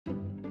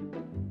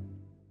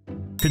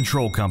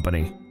Control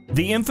Company,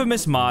 the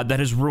infamous mod that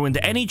has ruined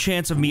any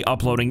chance of me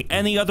uploading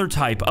any other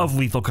type of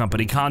Lethal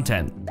Company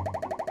content.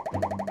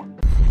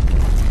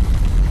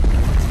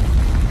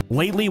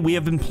 Lately, we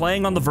have been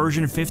playing on the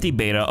version 50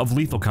 beta of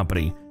Lethal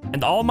Company,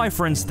 and all my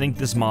friends think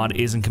this mod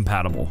isn't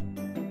compatible.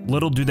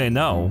 Little do they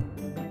know,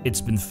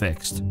 it's been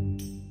fixed.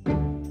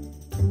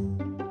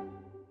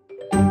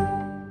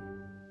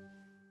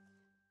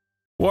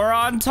 We're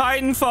on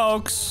Titan,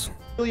 folks.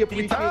 Really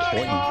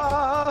appreciate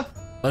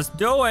Let's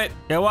do it.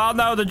 You all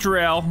know the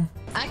drill.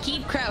 I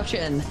keep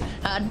crouching.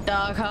 Hot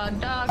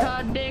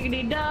dog,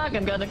 diggity dog.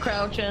 I'm gonna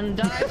crouch and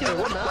die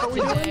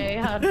today.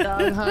 Hot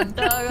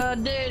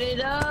dog, diggity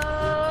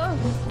dog.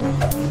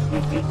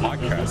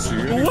 Podcast.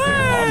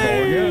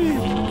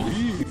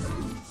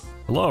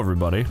 Hello,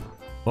 everybody.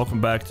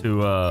 Welcome back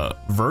to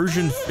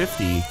version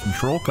 50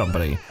 Control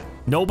Company.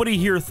 Nobody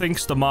here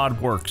thinks the mod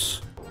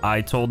works.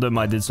 I told them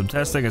I did some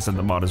testing. I said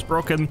the mod is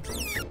broken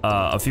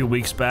a few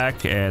weeks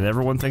back, and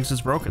everyone thinks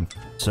it's broken.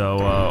 So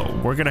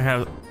we're gonna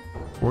have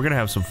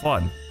some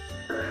fun,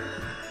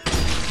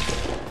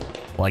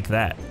 like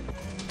that.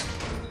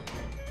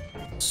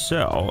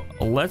 So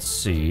let's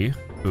see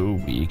who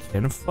we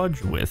can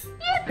fudge with.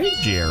 Hey,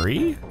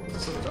 Jerry.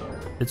 It's so dark.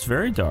 It's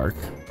very dark.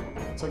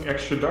 It's like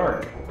extra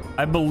dark.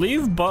 I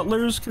believe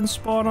butlers can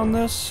spawn on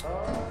this.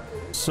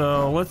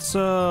 So let's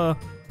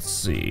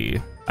see.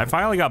 I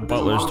finally got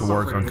butlers to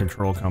work on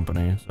Control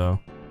Company, so.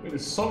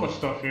 There's so much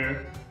stuff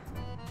here.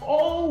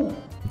 Oh!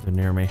 They're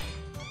near me.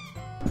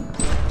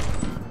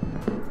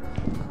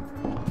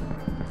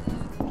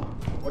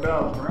 What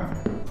else, bro?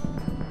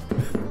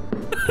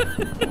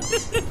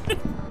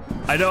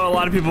 I know a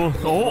lot of people.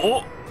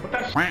 Oh! Put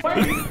that shit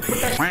away! Put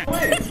that shit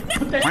away!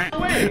 Put that shit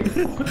away!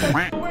 Put that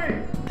shit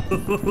away!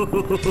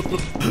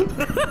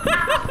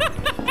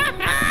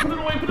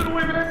 Put it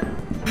away, man!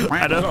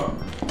 I know.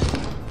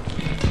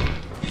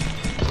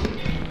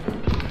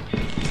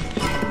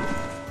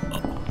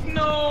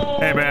 No!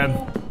 Hey,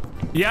 man.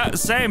 Yeah,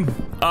 same.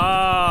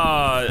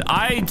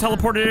 I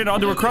teleported it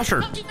onto a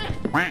crusher.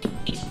 I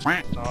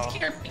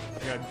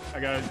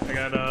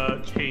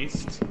got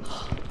chased.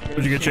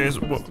 Did you get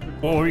chased? What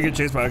were you get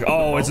chased by?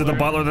 Oh, is it the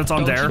butler that's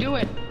on there? Don't you do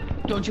it.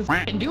 Don't you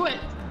f***ing do it.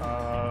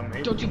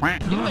 Maybe. Don't you do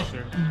it.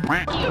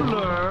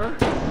 Killer.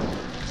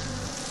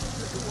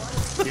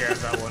 Yeah,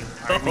 that one.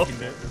 Alright, we can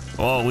do it.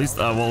 Well, at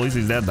least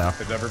he's dead now.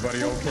 Is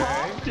everybody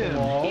okay?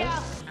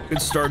 Yeah. Good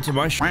start to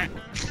my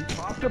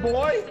Popped a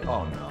boy?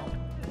 Oh no.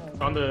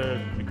 On the,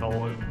 we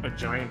call it a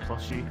giant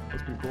plushie.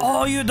 That's pretty cool.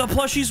 Oh, the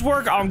plushies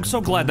work. I'm so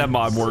glad that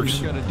mod works.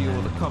 You gotta deal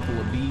with a couple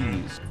of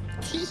bees.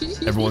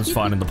 Everyone's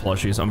finding the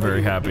plushies. I'm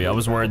very happy. I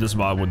was worried this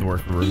mod wouldn't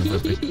work for version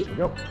 50.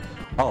 Yep.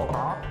 Oh,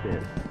 I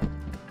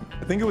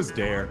think it was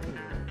Dare.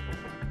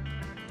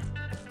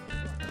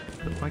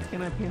 why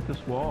can't I paint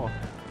this wall?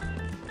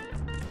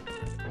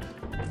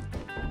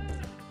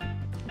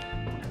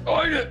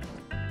 Oh, yeah.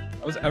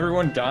 How's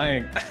everyone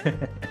dying?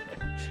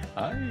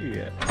 Hi.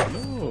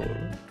 Hello.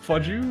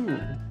 Fudge you.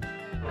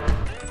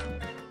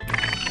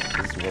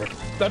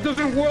 That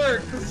doesn't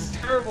work. This is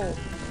terrible.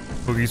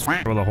 Boogie's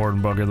with a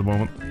horde bug at the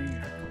moment.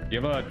 You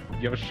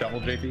have a shovel,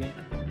 JP?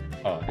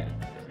 Oh, okay.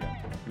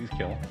 Please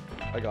kill.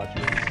 I got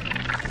you.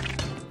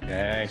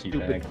 Thank you.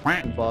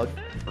 Stupid bug.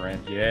 Friend.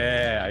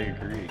 Yeah, I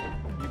agree.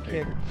 You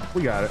can't.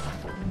 We got it.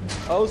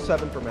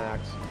 07 for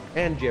Max.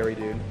 And Jerry,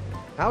 dude.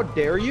 How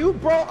dare you?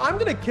 Bro, I'm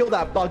gonna kill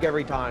that bug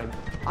every time.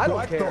 I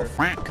don't care.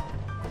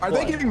 Are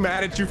they getting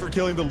mad at you for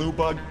killing the loot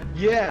bug?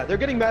 Yeah, they're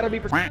getting mad at me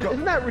for.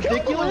 Isn't that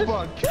ridiculous?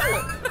 Kill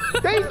it.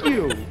 Thank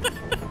you.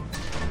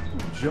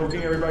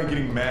 Joking, everybody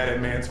getting mad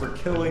at Mance for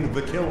killing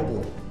the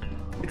killable.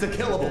 It's a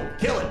killable.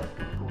 Kill it.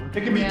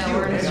 It can be Yeah, killed.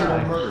 we're It's in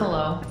not murder.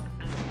 Hello.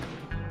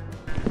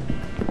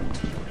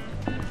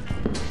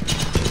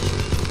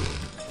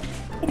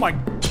 Oh my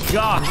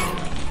gosh.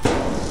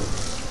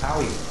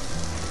 Owie.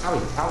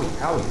 Owie, owie,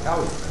 owie,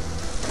 owie.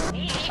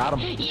 Got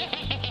him.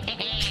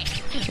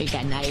 Yeah. We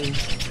got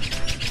knives.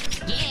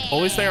 Well,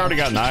 at least they already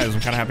got knives.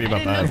 I'm kind of happy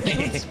about I that. didn't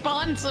know they would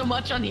spawn so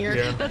much on here.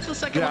 Yeah. That's the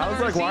second Yeah, one I was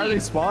I've like, ever why are they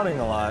seen. spawning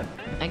a lot?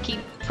 I keep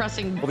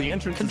pressing Well, the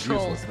entrance control.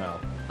 is useless now.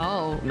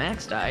 Oh,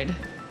 Max died.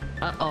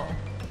 Uh-oh.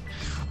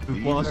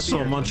 We've lost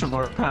so much of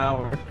our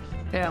power.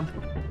 Yeah.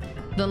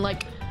 Then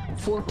like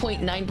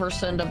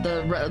 4.9% of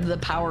the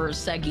power is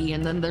Segi,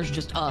 and then there's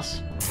just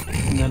us.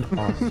 And then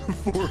us.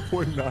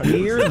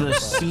 4.9. We're the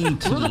C We're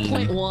the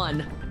team.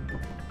 0.1.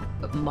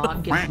 But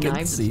mod gets Fucking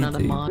knives, it's not a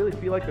CT. I mod. really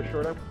feel like the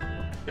shirt I'm.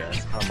 Yeah,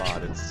 it's not a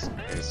mod.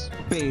 It's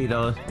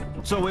Beta.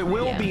 So it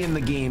will Yeah. be in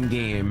the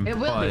game. It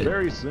will be. but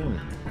very soon.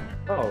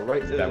 Oh,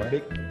 right. That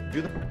way?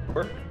 Do the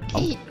work.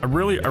 I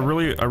really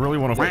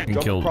want to fucking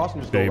Jump kill across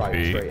and just go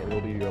right straight, JP. and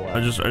it'll be your life. I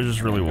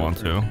just really want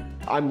to.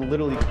 I'm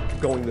literally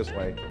going this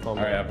way. All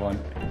right, have fun.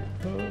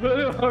 That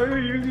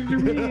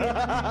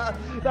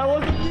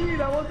wasn't me.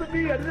 That wasn't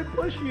me. I didn't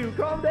push you.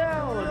 Calm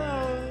down.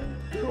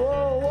 Whoa,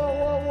 whoa,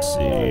 whoa, whoa.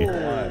 See.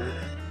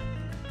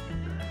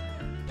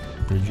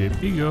 Where did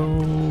JP go?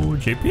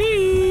 JP!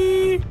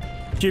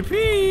 JP!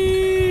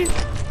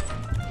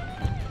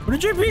 Where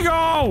did JP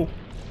go?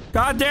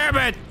 God damn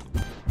it!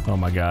 Oh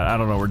my god, I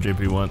don't know where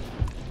JP went.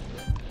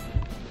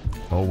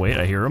 Oh wait,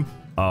 I hear him.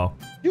 Oh.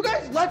 You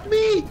guys left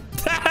me!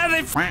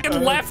 They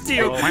fucking left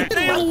you!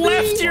 They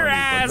left your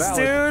ass,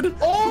 dude!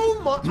 Oh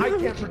my, I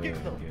can't forget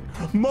them.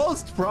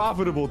 Most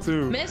profitable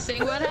too.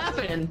 Missing, what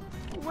happened?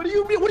 What do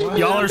you mean? What do you mean?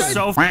 Y'all are You guys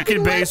so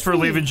fucking based for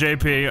leaving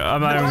JP. I'm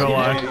not even gonna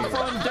lie.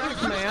 Front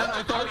deck, man.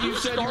 I thought you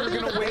said you were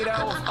gonna wait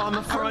out on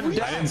the front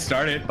deck. I didn't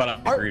start it, but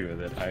I agreed with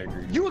it. I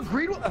agreed. You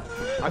agreed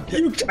with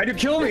You tried to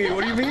kill me.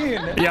 What do you mean?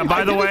 Yeah,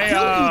 by the way,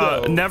 kill you,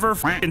 though. never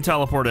fucking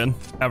teleport in.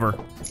 Ever.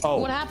 Oh.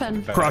 What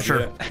happened? Crush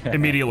her.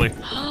 Immediately.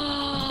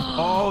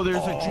 Oh, there's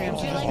a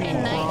chance of just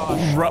being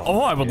crushed.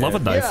 Oh, I would love a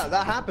knife. Yeah,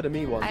 that happened to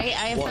me once.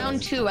 I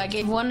found two. I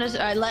gave one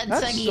to, I let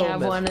That's Seggy so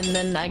have one, and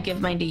then I give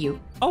mine to you.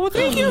 Oh, well,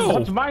 thank you.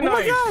 That's my Oh my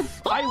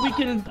knife.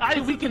 god.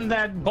 I weakened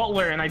that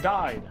butler and I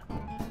died.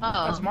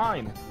 Oh. That's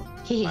mine.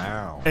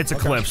 Wow. It's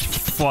Eclipse.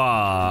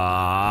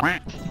 Fuck.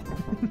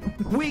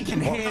 We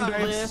can handle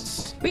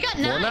this. We got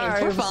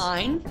knives. We're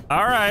fine.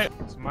 All right.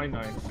 It's my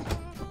knife.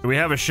 Do we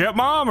have a ship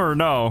bomb or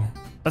no?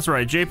 That's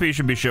right. JP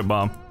should be ship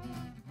bomb.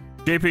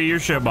 JP, you're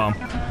ship bomb.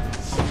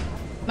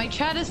 My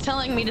chat is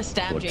telling me to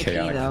stab What JP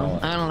chaotic though.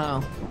 thought. I don't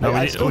know. No,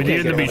 I we still need can't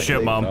him to get be on it.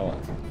 ship bomb.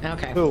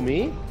 Okay. Who,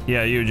 me?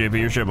 Yeah, you, JP,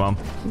 you're ship bomb.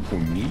 For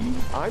me?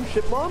 I'm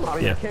shit mom? I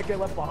mean, Yeah. I can't get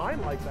left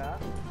behind like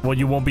that. Well,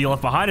 you won't be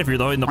left behind if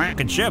you're in the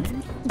fucking ship.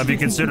 Have you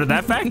considered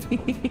that fact?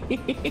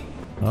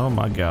 Oh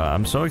my god,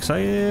 I'm so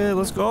excited.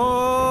 Let's go.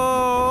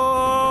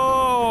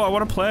 I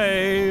want to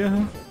play.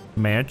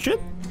 Mansion?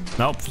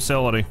 Nope,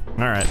 facility.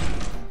 All right.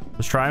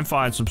 Let's try and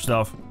find some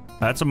stuff.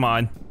 That's a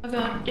mine. I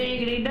got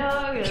diggity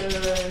dog.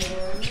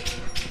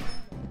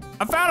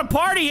 I found a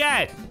party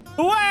yet.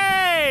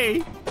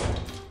 Way!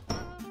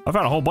 I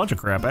found a whole bunch of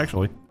crap,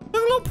 actually. Look at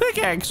a little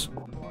pickaxe.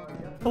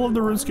 I love the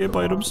RuneScape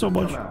items so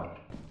much.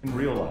 In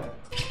real life.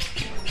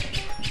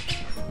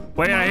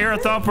 Wait, I hear a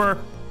thumper.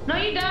 No,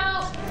 you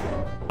don't.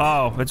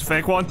 Oh, it's a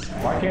fake one?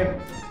 Why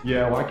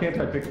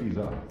can't I pick these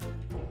up?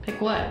 Pick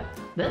what?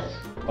 This?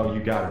 Oh, you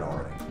got it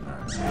already.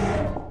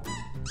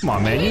 Come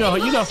on, man. You know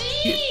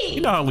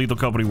how Lethal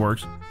Company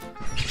works.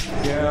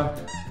 Yeah.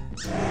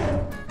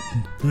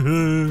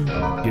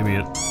 Give me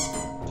it.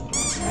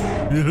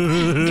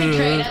 Good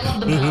trade. I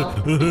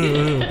love the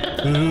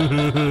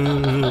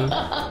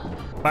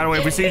bow. By the way,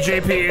 if we see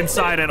JP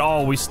inside at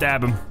all, we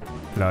stab him.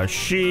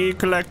 She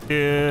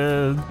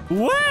collected.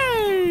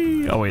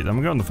 Way! Oh wait,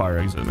 I'm going to the fire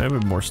exit. Maybe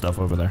more stuff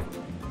over there.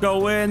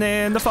 Going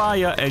in the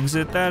fire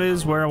exit. That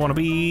is where I want to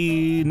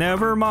be.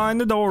 Never mind,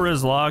 the door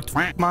is locked.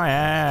 F my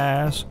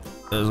ass.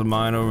 There's a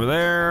mine over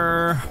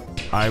there.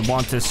 I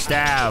want to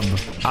stab.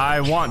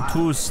 I want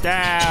to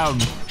stab.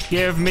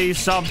 Give me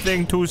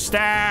something to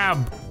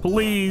stab,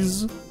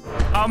 please.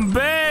 I'm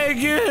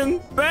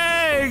begging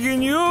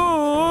you.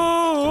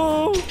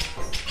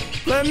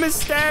 Let me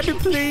stab you,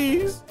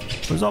 please.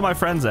 Where's all my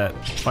friends at?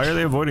 Why are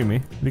they avoiding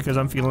me? Because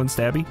I'm feeling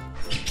stabby?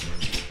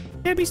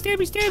 Stabby,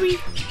 stabby, stabby.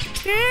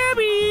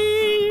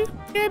 Stabby.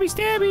 Stabby,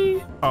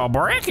 stabby. A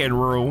bracket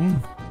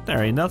room.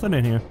 There ain't nothing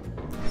in here.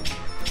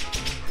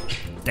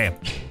 Damn,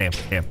 damn,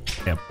 damn,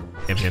 damn,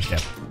 damn, damn, damn.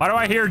 Why do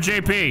I hear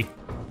JP?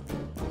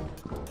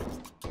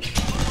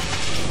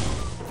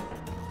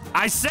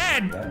 I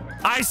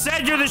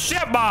said you're the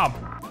ship bomb.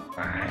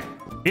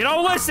 You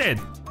don't listen.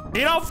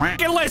 You don't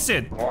fucking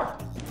listen.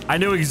 I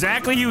knew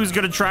exactly he was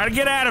gonna try to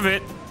get out of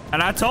it,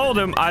 and I told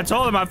him I'd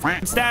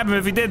fucking stab him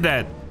if he did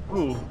that.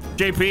 Ooh.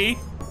 JP,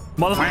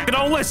 motherfucker,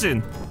 don't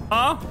listen.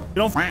 Huh? You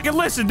don't fucking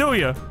listen, do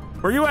you?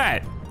 Where you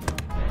at?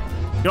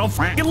 You don't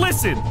fucking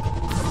listen.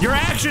 Your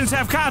actions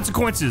have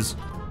consequences,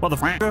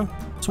 motherfucker.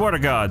 Swear to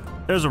God,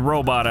 there's a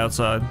robot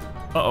outside.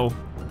 Uh-oh.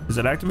 Is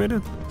it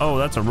activated? Oh,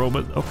 that's a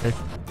robot. Okay.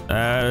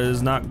 That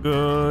is not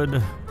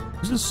good.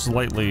 This is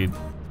slightly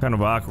kind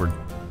of awkward.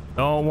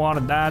 Don't want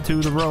to die to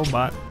the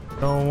robot.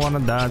 Don't want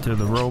to die to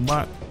the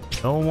robot.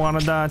 Don't want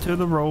to die to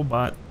the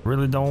robot.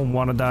 Really don't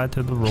want to die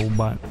to the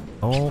robot.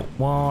 Don't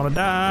want to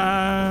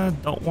die.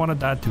 Don't want to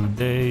die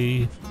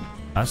today.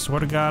 I swear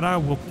to God, I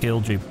will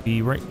kill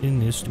JP right in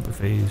his stupid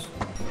face.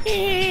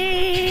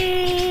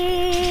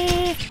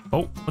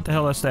 Oh, what the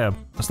hell did I stab?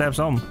 I stabbed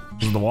something.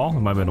 Was it the wall? It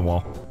might have been the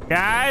wall.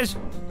 Guys?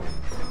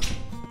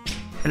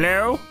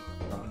 Hello?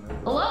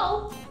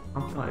 Hello?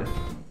 I'm fine.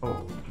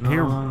 Oh,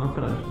 Here. I'm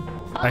gonna...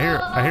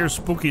 I hear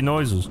spooky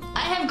noises.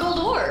 I have gold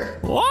ore.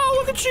 Oh,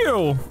 look at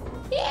you!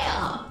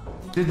 Yeah.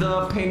 Did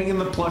the painting in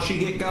the plushie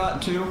get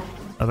got too?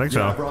 I think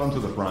Yeah, I so. brought him to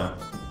the front.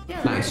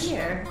 Yeah, Nice. right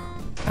here.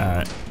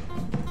 Alright.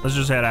 Let's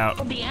just head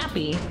out. Be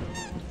happy.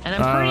 And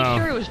I'm I don't pretty know.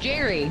 sure it was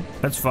Jerry.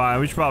 That's fine.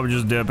 We should probably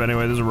just dip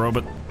anyway. There's a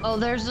robot. Oh,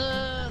 there's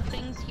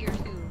things here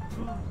too.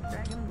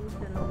 Dragon boost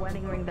and the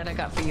wedding ring that I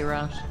got for you,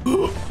 Ross.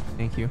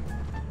 Thank you.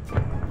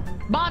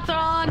 Bots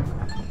on!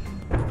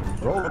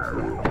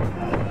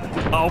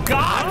 Oh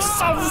God!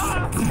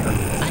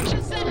 I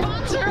just said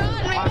bots are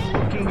on,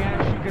 man! Looking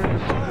at you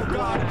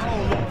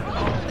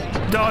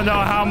guys. Don't know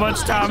how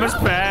much time has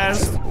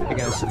passed. Hey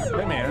guys.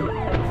 Hey, man.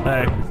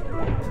 Hey.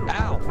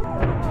 Ow.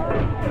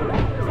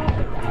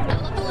 I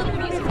love the little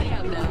music they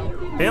have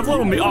now. They have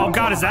little me. Oh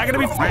God, is that gonna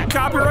be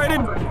copyrighted?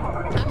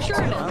 I'm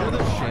sure it is. For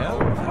the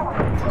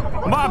ship?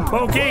 on,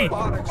 Pokey.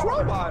 Robotics.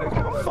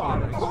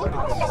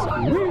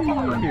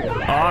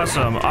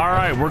 Awesome. All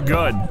right, we're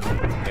good.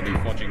 Can you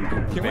fucking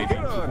Can we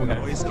get a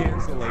noise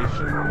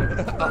cancellation?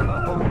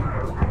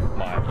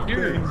 my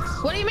ears?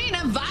 What do you mean?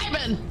 I'm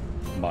vibing.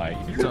 My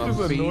ears. There's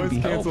a noise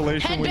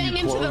cancellation when Headbang you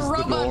into the close the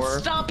robot, door.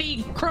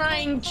 stompy,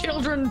 crying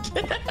children.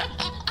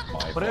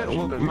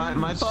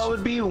 My thought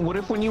would be, what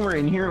if when you were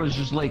in here it was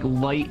just like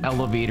light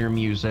elevator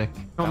music,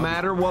 no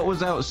matter what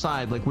was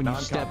outside, like when you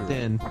stepped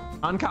in,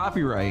 on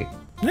copyright.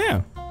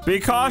 Yeah. Be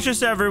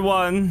cautious,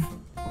 everyone.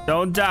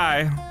 Don't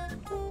die.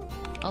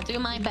 I'll do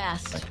my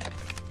best.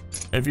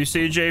 If you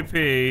see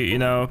JP, you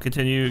know,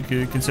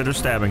 consider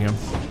stabbing him.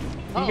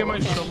 You get my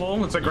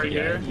shovel? It's like right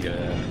here.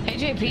 Hey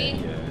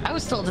JP, I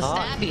was told to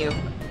stab you.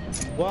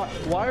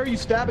 Why are you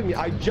stabbing me?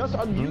 I just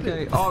unmuted.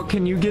 Okay. Oh,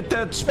 can you get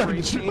that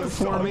spray paint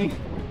for me?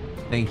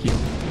 Thank you.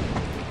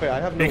 Wait, I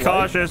have no Be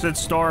cautious, it's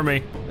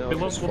stormy. No, Hey,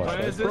 look, what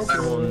planet is this?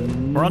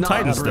 We're on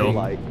Titan still.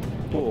 Like,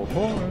 Oh,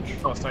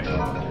 it's Titan.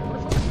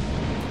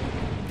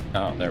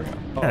 Oh, there we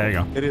go. There you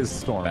go. It is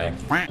storming.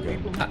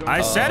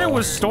 I said it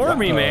was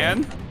stormy,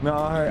 man. No,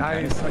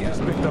 I just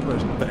picked up a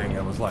thing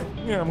and was like,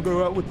 yeah, I'm gonna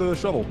go out with the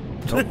shovel.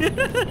 Nope.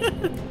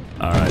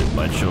 All right,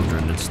 my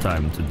children, it's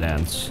time to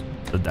dance.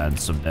 The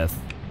dance of death.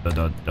 Da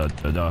da da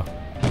da da.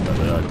 Da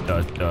da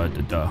da da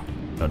da.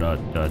 Da da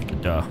da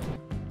da.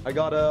 I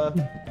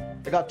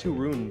got 2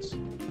 runes.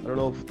 I don't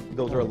know if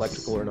those are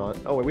electrical or not.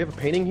 Oh wait, we have a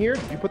painting here.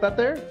 Did you put that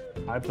there?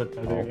 I put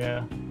that there,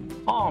 yeah.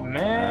 Oh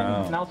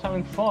man, now it's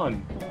having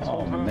fun.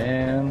 Oh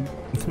man,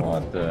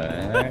 what the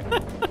heck?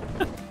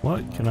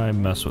 What can I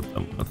mess with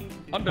them with?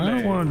 I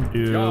don't want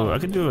to do. I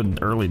could do an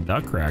early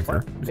nutcracker.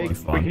 It'd be Wait,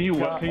 fun. can you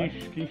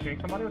shake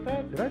somebody with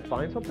that? Did I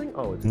find something?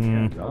 Oh, it's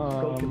Mm. I was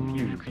so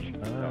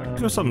confused.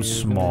 Do something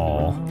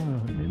small.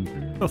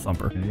 Go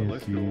thumper.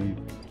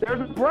 There's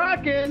a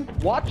Bracken!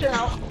 Watch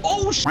out!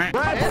 Oh shit!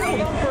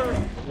 Bracken!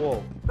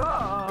 Whoa.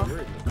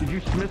 Did you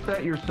smith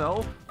that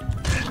yourself?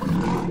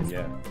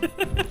 Yeah.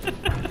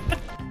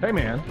 Hey,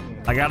 man.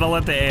 I gotta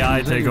let the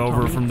AI take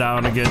over from now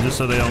and again just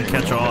so they don't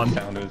catch on.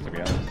 Sound is, to be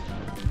honest.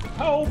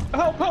 Help!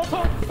 Help! Help!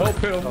 Help! Help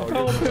him!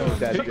 Oh, you're so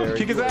dead, Jerry.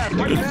 Kick his ass.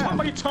 Why you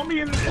somebody tell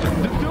me and do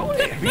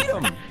it? Beat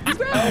him. He's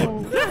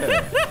down.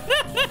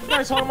 You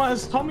guys told him about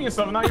his tummy and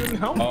stuff, and now you didn't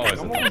help me. Oh, is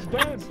I'm it? almost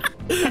dead.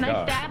 Can I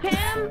God. stab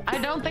him? I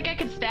don't think I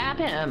could stab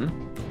him.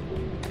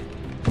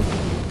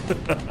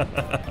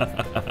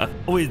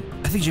 Oh wait,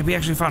 I think JP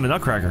actually found a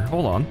nutcracker.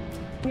 Hold on.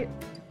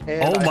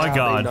 And Oh I my have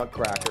God. a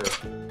nutcracker.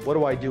 What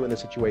do I do in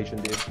this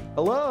situation, dude?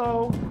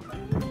 Hello?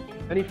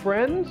 Any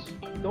friends?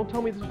 Don't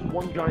tell me this is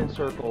one giant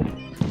circle.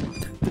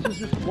 This is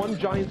just one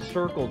giant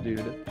circle,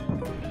 dude.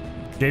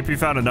 JP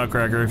found a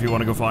nutcracker if you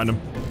want to go find him.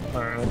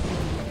 Alright.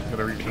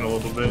 Gotta reach in a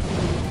little bit.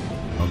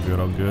 All good,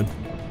 all good.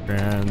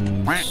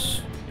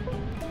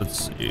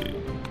 Let's see.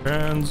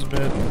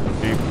 Transmit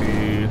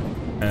JP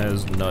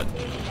as nut.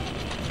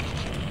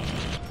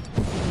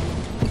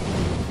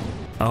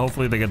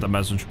 Hopefully they get the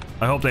message.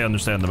 I hope they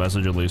understand the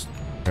message at least.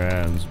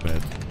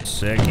 Transmit.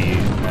 𝗟𝗂𝗏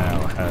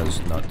now has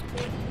nut.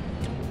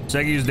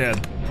 𝗟𝗂𝗏's dead.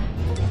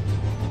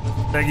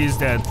 𝗟𝗂𝗏's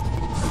dead.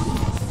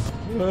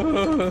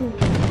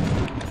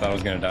 Thought I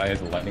was gonna die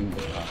as a lightning.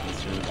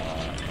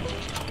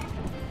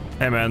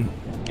 Hey man,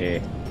 Okay.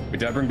 Wait,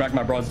 did I bring back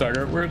my bronze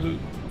dagger? Where is it?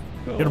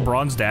 get a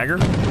bronze dagger?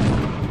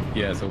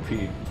 Yeah, it's OP.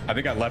 I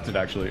think I left it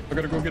actually. I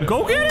gotta go get it.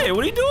 Go get it!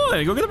 What are you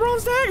doing? Go get the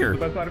bronze dagger!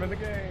 Best item in the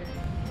game.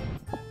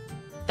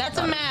 That's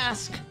a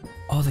mask.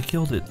 Oh, they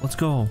killed it. Let's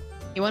go.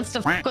 He wants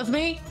to fuck with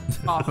me?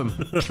 Off him.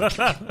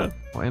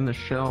 And the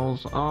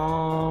shells. You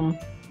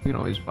can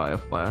always buy a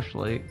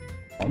flashlight.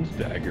 Bronze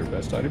dagger,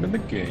 best item in the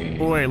game.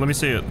 Oh, wait, let me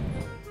see it.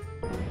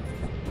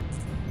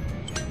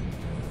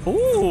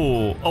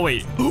 Ooh! Oh,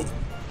 wait. We're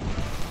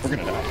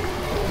gonna die.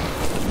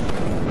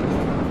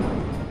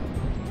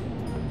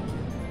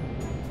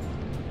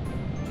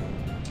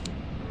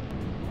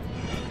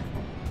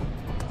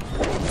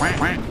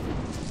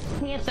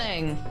 Me a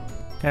thing.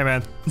 Hey,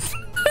 man.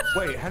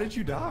 Wait, how did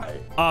you die?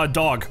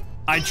 Dog.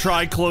 I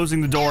tried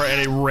closing the door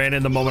and it ran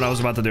in the moment I was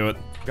about to do it.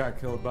 Got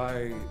killed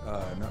by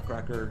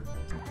Nutcracker.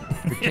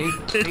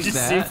 Did you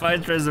see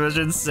Fine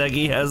Transmission?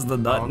 𝗟𝗏𝗏 has the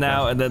nut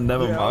now, and then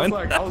never mind.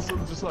 I was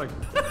just like,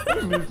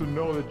 I need to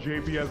know that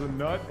JP has a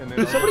nut, and then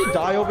Did somebody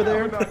die over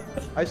there?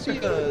 I see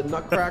a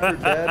nutcracker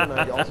dead, and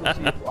I also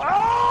see.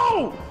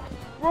 Oh!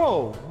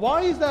 Bro,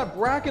 why is that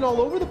Bracken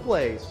all over the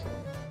place?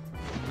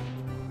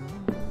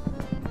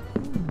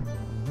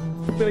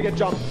 I'm gonna get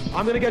jumped.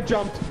 I'm gonna get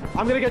jumped.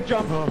 I'm gonna get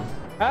jumped.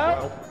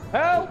 Help!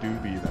 Help! do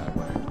be that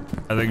way.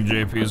 I think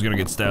JP is gonna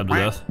get stabbed to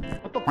death.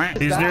 What the f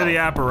is He's near that? the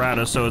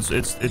apparatus, so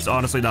it's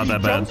honestly not He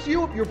that bad. jumps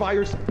you, you're by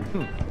yourself.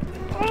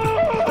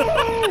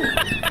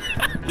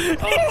 He's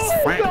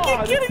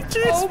getting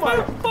chased by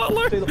a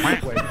butler. Stay the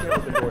fuck away. Stay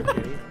open doors,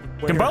 Katie.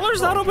 Can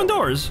butlers not open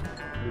doors?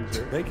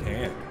 Loser. They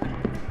can't.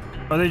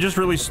 Are they just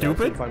really I should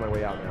stupid? find my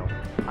way out now.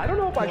 I don't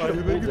know if I should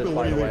have pulled this,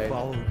 by the way.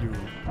 follow you,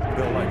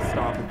 they'll like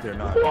stop if they're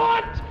not.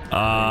 What?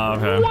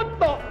 Okay. What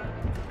the?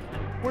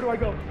 Where do I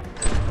go?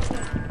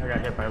 I got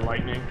hit by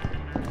lightning.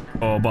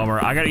 Oh, bummer.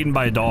 I got eaten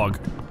by a dog.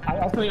 I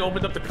accidentally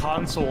opened up the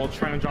console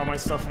trying to draw my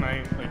stuff and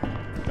I like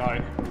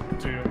died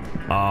too.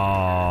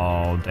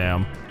 Oh,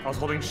 damn. I was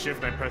holding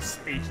shift and I pressed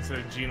H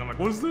to G and I'm like,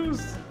 what's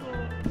this?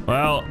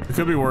 Well, it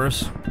could be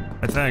worse,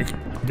 I think.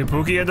 Did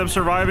Pookie end up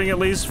surviving at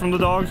least from the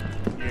dog?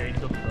 Yeah, he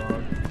killed the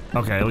dog.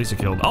 Okay, at least he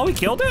killed. Oh, he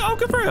killed it? Oh,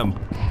 good for him.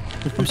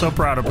 I'm so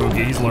proud of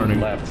Pookie. He's learning.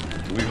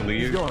 Left. Do we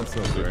leave? He's going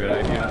so Good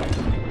idea.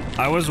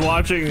 I was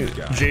watching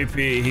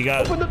JP. He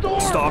got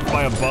stalked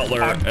by a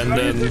butler, and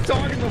then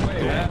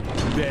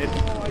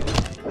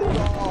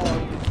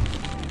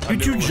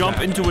did you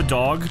jump into a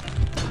dog?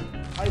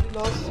 I did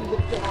not see the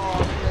dog,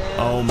 man.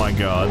 Oh my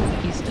god.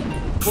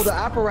 Well, the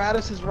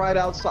apparatus is right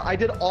outside. I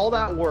did all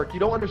that work. You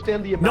don't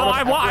understand the amount. No,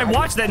 of I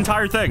watched that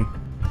entire thing.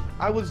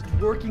 I was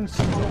working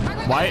so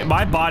hard.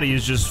 My body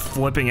is just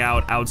flipping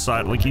out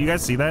outside. Like, can you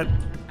guys see that?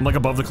 I'm like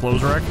above the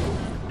clothes rack.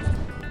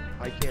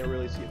 I can't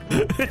really see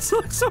it. It's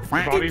like so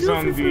fucking Body's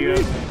on goofy the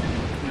for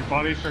me. your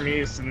body for me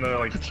is in the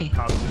like Okay.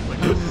 costume, like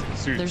those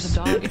suits. There's a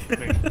dog.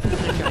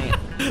 Giant.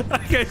 I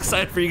get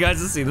excited for you guys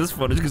to see this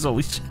footage because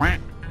holy shit.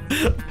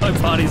 My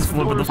body's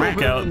flipping the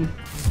fuck out.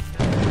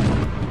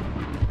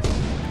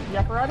 The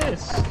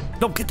apparatus.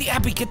 No, get the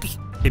appy, get the...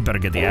 You better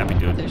get the appy,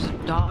 dude. There's a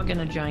dog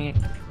and a giant.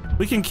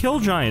 We can kill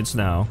giants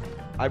now.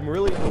 I'm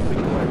really hoping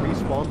when I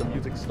respawn, the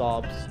music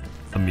stops.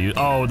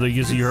 Oh,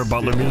 you see her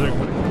butler music?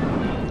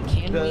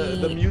 Can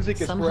The we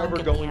music is somehow forever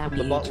get going the from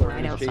the Abby butler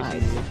right who's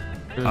outside? chasing me.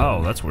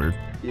 Oh, that's weird.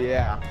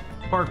 Yeah.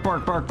 Bark,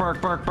 bark, bark,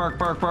 bark, bark, bark,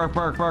 bark, bark,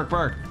 bark, bark,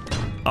 bark.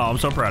 Oh, I'm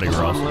so proud of you,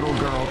 Ross. Some little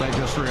girl that I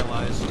just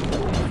realized.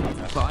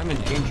 So I'm in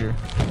danger.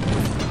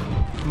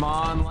 Come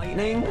on,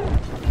 lightning.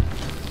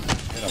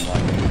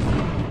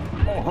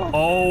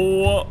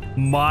 Oh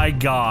my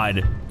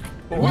god.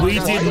 We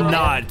did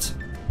not.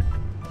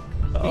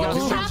 You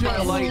got struck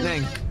by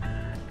lightning.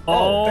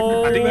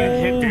 Oh. I think you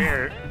hit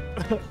there.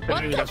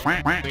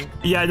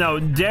 Yeah, no,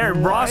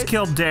 Ross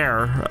killed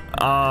Dare.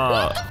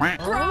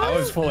 I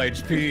was full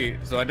HP,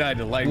 so I died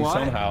to lightning What?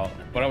 somehow.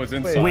 But I was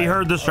inside. We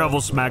heard the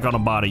shovel smack on a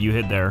body. You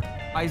hit Dare.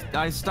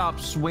 I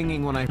stopped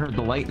swinging when I heard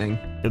the lightning.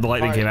 The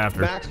lightning All came right,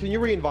 after. Max, can you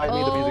re-invite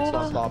me? The music's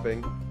not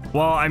stopping.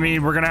 Well, I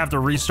mean, we're gonna have to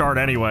restart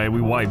anyway.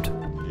 We wiped.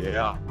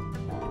 Yeah.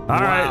 All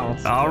right,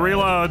 I'll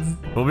reload.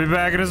 We'll be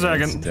back in a It's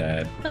second.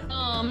 dead.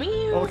 Oh,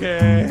 man.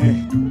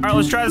 Okay. All right,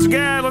 let's try this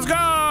again. Let's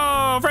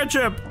go!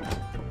 Friendship!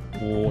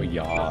 Oh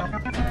yeah.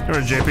 Come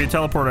here, JP,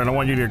 teleport in. I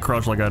want you to get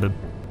crushed like I did.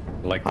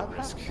 I like the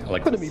risk. I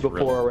like Happened the to me before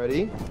thrill.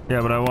 already.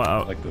 Yeah, but I want...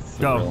 I like the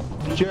Go.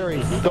 thrill.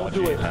 Jerry, don't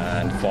do it.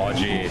 And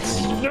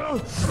Fudges. No!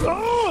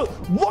 Oh,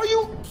 why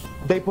you?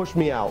 They pushed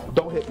me out.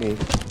 Don't hit me.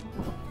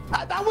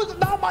 That was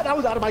not my. That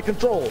was out of my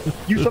control.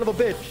 You son of a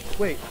bitch.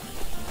 Wait.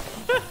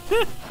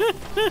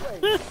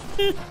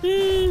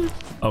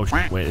 Oh,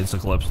 shit. Wait, it's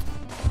eclipsed.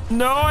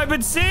 No, I've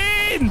been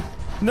seen!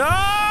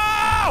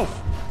 No!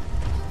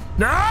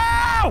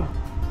 No!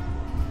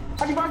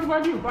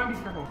 Behind you,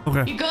 careful.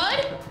 Okay. You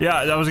good?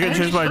 Yeah, I was getting I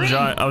heard chased you by a scream.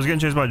 giant. I was getting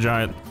chased by a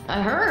giant.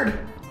 I heard.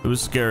 It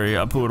was scary.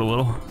 I pooed a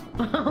little.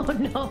 Oh,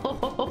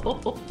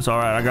 no. It's all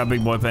right. I got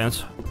big boy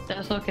pants.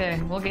 That's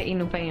okay. We'll get you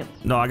new pants.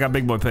 No, I got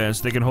big boy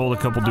pants. They can hold a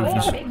couple Oh,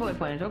 doofies. big boy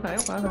pants. Okay.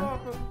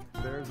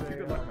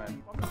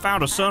 I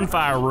found a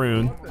sunfire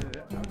rune.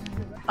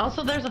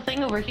 Also, there's a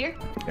thing over here.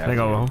 They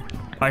go.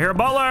 I hear a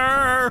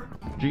butler.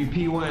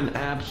 GP went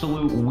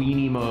absolute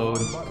weenie mode.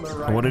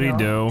 What did he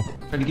do?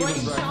 Tried to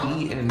get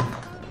me eaten.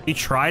 He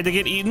tried to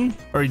get eaten,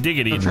 or he did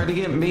get He tried eaten.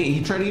 to get me.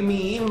 He tried to get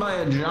me eaten by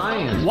a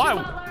giant.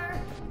 Why?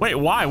 Wait,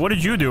 why? What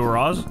did you do,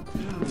 Roz?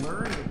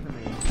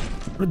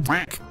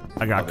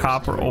 I got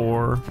copper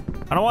ore.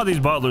 I don't want these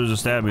butlers to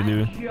stab me,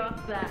 dude.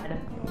 Just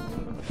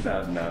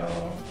that.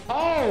 No.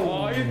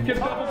 Oh, you get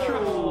double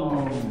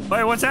trouble.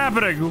 Wait, what's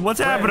happening? What's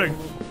happening?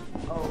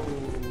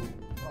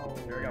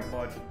 Jerry got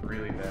fudged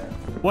really bad.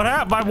 What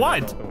happened? By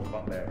what? So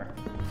up there.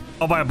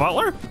 Oh, by a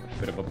butler?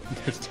 Bit of a,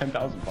 there's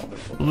 10,000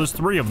 butlers. Well, there's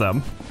 3 of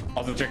them.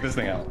 Also, check this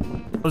thing out.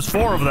 There's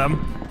 4 of them.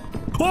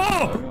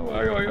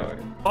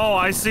 Whoa! Oh,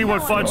 I see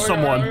what fudged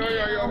someone.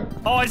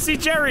 Oh, I see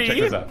Jerry. Check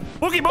this out.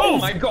 Boogie, move! Oh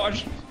my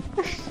gosh.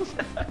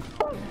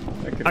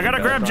 I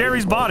gotta grab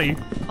Jerry's body.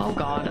 Oh,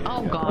 God.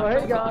 Oh, God. Oh,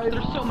 hey, guys.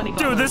 There's so many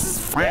Dude, this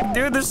is...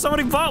 Dude, there's so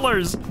many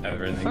butlers.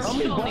 Everything's So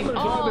many.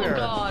 Oh,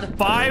 God.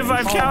 5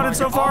 I've counted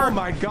so far. Oh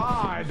my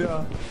god.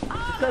 Oh,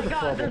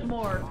 God. There's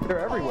more. They're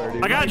everywhere,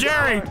 dude. I got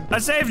Jerry. I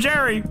saved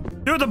Jerry.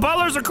 Dude, the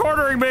butlers are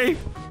cornering me.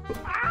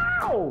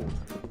 Ow!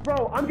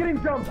 Bro, I'm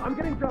getting jumped. I'm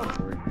getting jumped.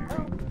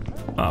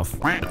 Oh,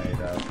 right. Ow,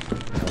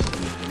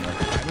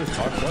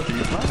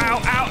 ow,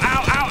 ow,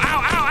 ow, ow,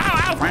 ow,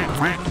 ow, ow.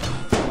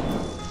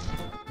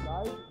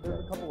 Guys, there's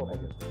a couple of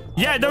them.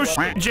 Yeah, no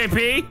shit,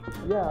 JP.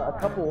 Yeah, a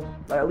couple.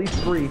 At least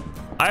 3.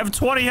 I have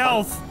 20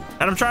 health,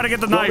 and I'm trying to get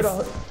the knife.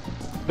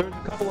 There's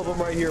a couple of them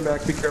right here,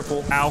 Max. Be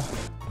careful. Ow.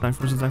 Knife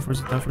versus knife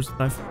versus knife versus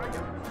knife.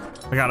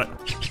 I got it.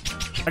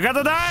 I got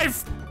the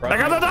knife. I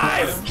got the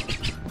knife.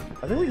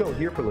 I think we go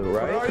here for Lou,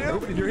 right? Where are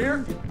you? You're here?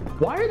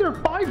 Why are there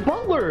 5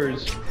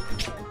 butlers?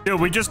 Dude,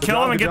 we just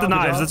kill him and get the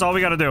knives. That's all we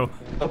gotta do.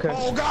 Okay.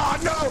 Oh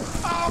god, no!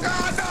 Oh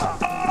god,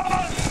 no!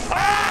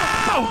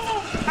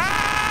 Ow!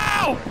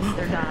 Ow! no!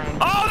 They're dying.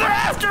 Oh, they're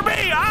after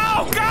me!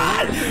 Oh,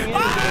 God!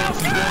 Oh,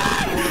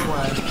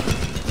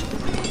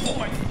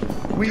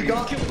 God! We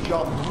got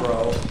jumped,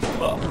 bro.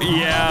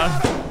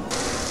 Yeah.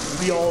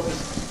 We all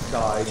just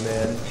died,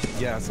 man.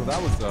 Yeah, so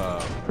that was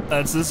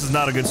This is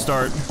not a good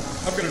start.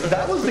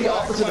 That was the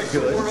opposite of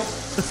good.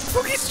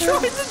 Pookie's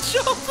trying to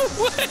jump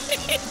away.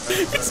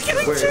 It's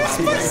getting Wait, chased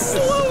by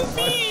slow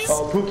bees.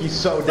 Oh, Pookie's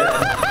so dead.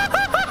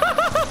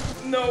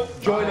 No.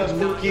 Join us,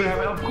 Pookie.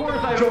 Of course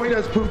I Join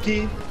us,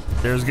 Pookie.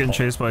 There's getting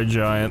chased by a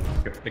giant.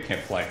 They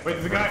can't fly.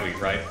 Wait, the guy-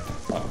 vertically, right?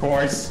 Of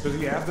course. Does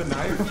he have the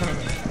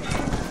knife?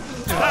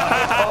 Oh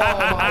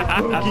my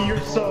Pookie, you're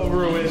so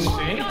ruined.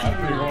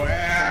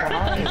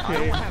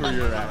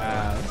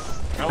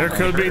 There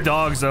could be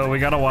dogs though. We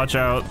gotta watch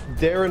out.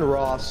 Darren and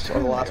Ross are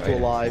the last two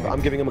alive.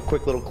 I'm giving him a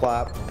quick little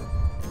clap.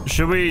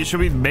 Should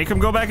we make him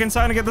go back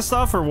inside and get the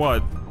stuff or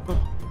what?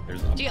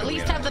 Do you at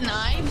least have the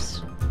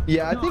knives?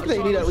 Yeah, I think they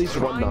need at least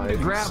one Trying to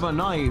knife. grab a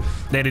knife.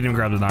 They didn't even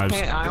grab the knives.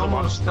 I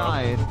almost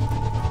died.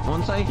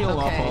 Once I heal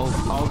Okay.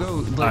 up, I'll go.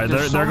 Like, Alright,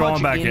 there's they're so going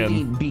much back in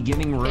in. the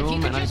beginning room, If you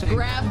could and I just think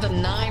grab the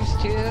knives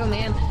too,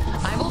 man.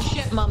 I will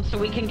ship Mom so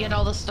we can get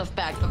all this stuff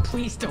back, but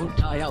please don't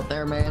die out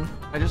there, man.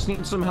 I just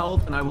need some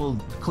help, and I will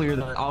clear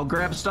that. I'll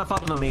grab stuff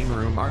out of the main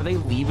room. Are they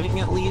leaving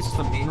at least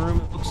the main room?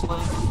 It looks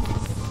like.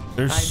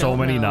 There's I so don't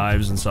many know.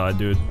 knives inside,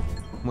 dude.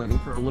 I'm waiting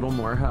for a little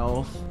more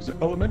health.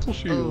 Elemental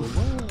shield.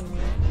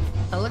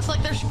 It looks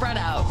like they're spread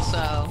out,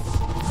 so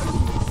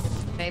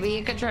maybe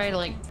you could try to,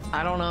 like,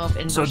 I don't know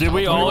if. So did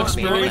we all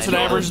experience an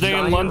average day in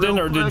Giant London,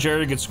 real or did quick.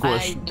 Jerry get I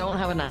squished? don't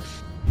have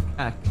enough.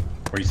 Heck.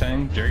 What are you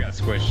saying? Jerry got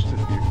squished.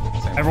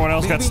 You're saying- Everyone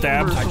else got Maybe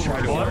stabbed. reverse I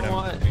tried to order. warn him.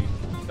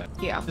 What?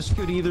 Yeah. This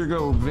could either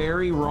go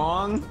very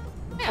wrong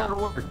Yeah. or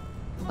work.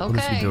 What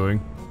is he Okay.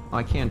 doing?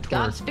 I can't twerk.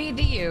 Godspeed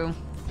to you.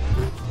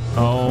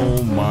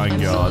 Oh my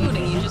I'm god.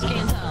 saluting, you just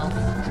can't tell.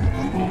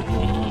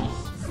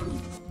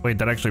 Wait,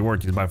 that actually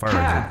worked. He's by fire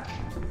exit.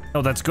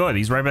 Oh, that's good.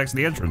 He's right back to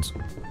the entrance.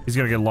 He's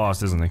gonna get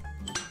lost, isn't he?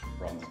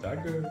 Bronze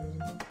dagger.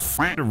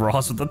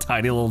 Ross with the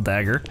tiny little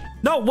dagger.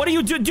 No, what do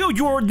you do? Dude,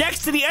 you were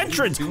next to the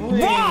entrance.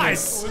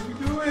 Ross! What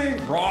are you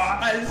doing?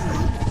 Ross!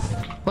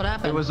 What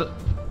happened? It was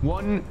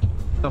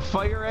the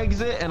fire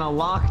exit and a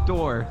locked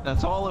door.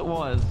 That's all it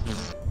was.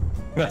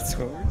 That's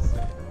what we're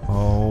saying.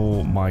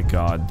 Oh my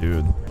god,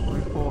 dude.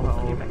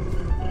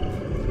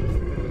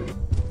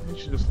 You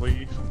should just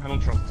leave. I don't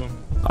trust them.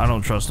 I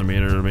don't trust him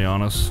either, to be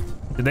honest.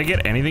 Did they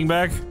get anything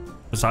back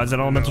besides that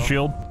elemental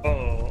shield?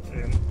 Oh,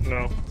 and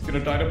no. He's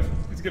gonna die to bugs.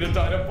 He's gonna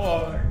die to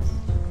bugs.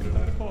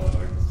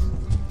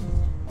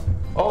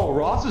 Oh,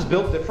 Ross is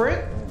built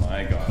different? Oh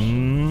my gosh.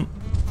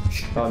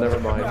 Oh, never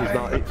mind.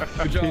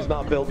 He's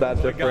not built that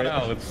I got different.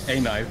 out with a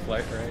knife,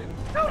 like, right?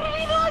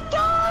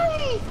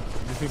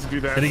 Just needs to do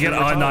that. Did he get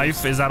a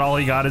knife? Is that all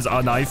he got is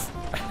a knife?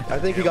 I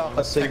think he got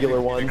a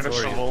singular one. And a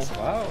shovel.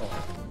 Wow.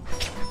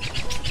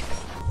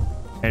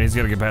 And he's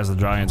gonna get past the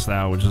giants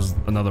now, which is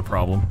another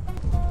problem.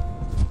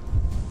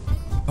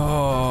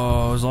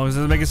 Oh, as long as it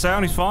doesn't make a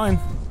sound, he's fine.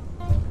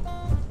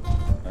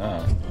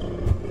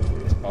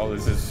 Oh,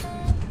 this is.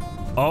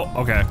 Oh,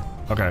 okay.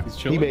 Okay. He's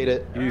chilling. He made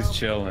it. He's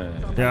chilling.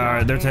 Yeah,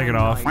 alright, they're taking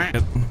off.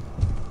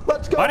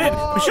 Let's go. I didn't. We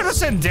Ross! should have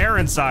sent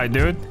Darren inside,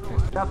 dude.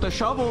 Got the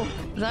shovel.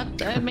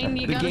 I mean,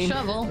 you got a game-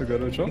 shovel.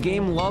 The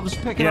game loves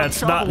picking Yeah, up it's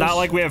shovels. not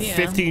like we have Yeah.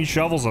 15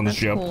 shovels on the That's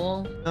ship.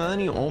 cool. And then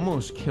he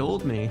almost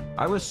killed me.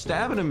 I was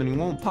stabbing him and he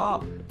won't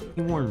pop.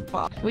 He won't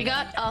pop. We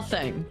got a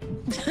thing.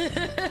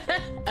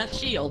 A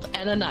shield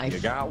and a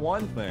knife. got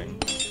one thing.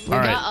 We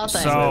All got right, a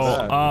thing.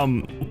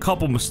 so a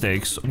couple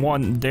mistakes.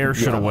 One, Dare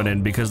should have went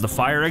in because the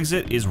fire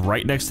exit is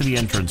right next to the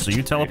entrance. So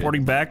you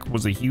teleporting back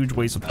was a huge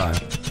waste of time.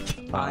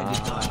 I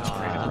did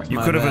not. You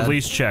My could have bad. at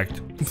least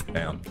checked.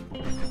 Damn.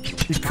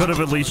 You could have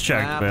at least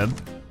checked, man.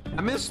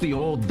 I miss the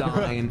old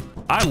dine.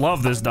 I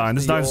love this dine.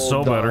 This dine's so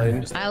old better. dine. I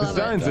This love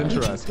dine's it.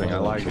 interesting. I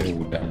like it.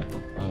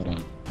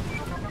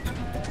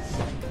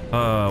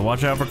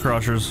 Watch out for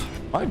crushers.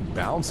 My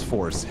bounce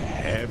force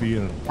heavy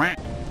and I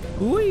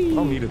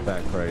don't need it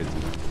that crazy.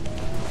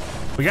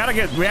 We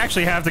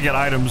actually have to get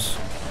items.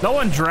 No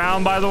one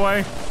drowned, by the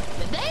way.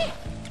 Did they?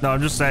 No,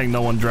 I'm just saying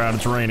no one drowned.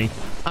 It's rainy.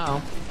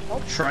 Oh. I'll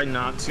try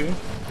not to.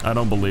 I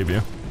don't believe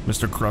you,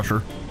 Mr.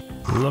 Crusher.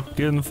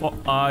 Looking for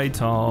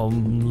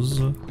items.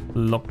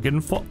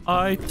 Looking for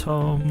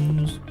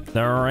items.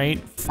 There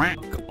ain't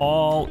fuck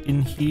all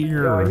in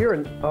here. Oh,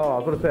 I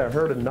was gonna say I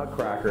heard a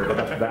nutcracker, but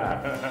that's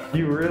that.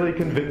 You really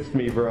convinced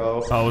me,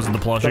 bro. Oh, was it the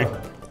plushie?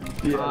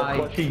 Yeah, the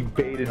plushie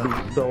baited me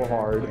so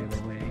hard.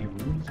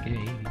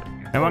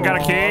 Anyone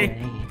got a key?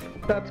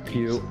 That's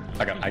cute.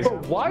 I got ice.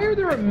 But why are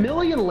there a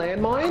million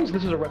landmines?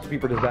 This is a recipe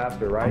for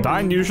disaster, right?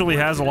 Dine usually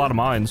has a lot of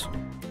mines.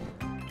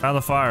 Out of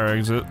the fire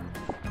exit.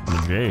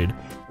 The jade.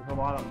 There's a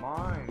lot of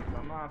mines.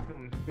 I'm not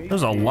feeling safe.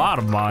 There's a lot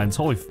of mines.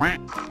 Holy f.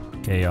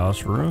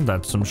 Chaos room.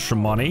 That's some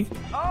shmoney.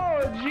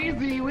 Oh,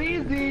 jeezy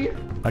weezy.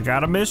 I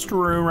got a mist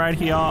room right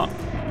here.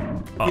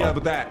 Uh-oh. Yeah,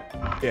 but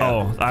that. Yeah.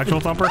 Oh, actual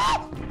thumper?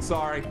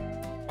 Sorry.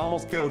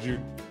 Almost killed you.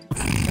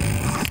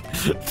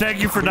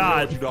 Thank you for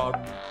not. You dog.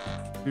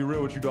 Be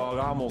real with you, dog.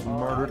 I almost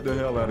murdered the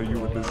hell out of you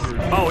with this here.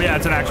 Oh yeah,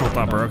 it's an actual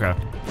thumper. Okay.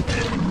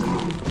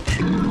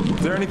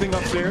 Is there anything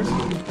upstairs?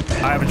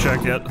 I haven't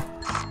checked yet. Okay.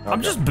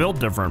 I'm just built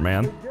different,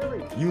 man.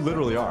 You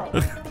literally are.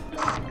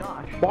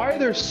 Why are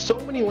there so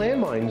many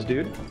landmines,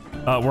 dude?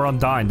 We're on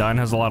Dine. Dine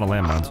has a lot of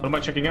landmines. What am I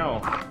checking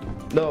out?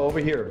 No, over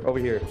here. Over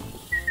here.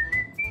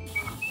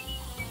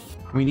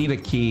 We need a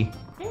key.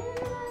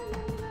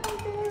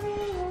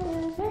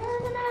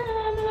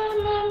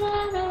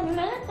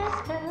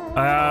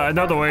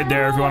 Another way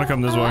there if you want to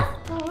come this way.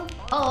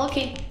 Oh,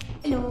 okay.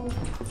 Hello.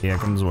 Yeah,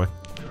 come this way.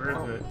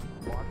 Where is it?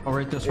 Oh,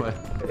 right this way.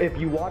 If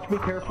you watch me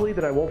carefully,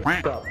 then I won't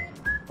f up.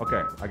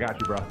 Okay, I got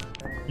you, bro.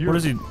 What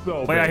is he?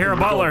 So wait, I hear a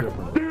butler.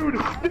 Dude,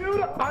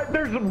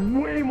 there's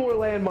way more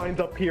landmines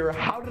up here.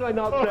 How did I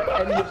not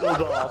set any of those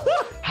off?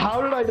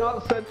 How did I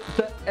not set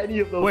any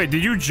of those? Wait,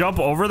 did you jump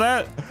over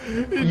that?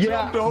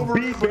 Yeah,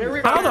 be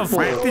very How the careful.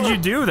 fuck did you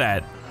do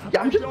that?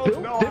 Yeah, I'm just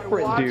built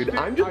different, dude.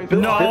 I'm just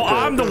built No, different.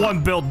 I'm the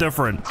one built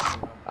different.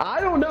 I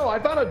don't know. I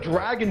found a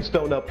dragon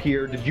stone up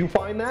here. Did you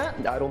find that?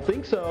 I don't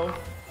think so.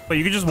 But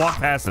you can just walk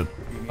past it.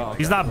 Oh,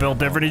 He's not built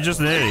different. He's just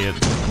an idiot.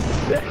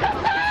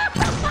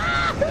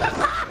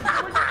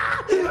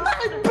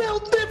 I'm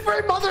built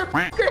different,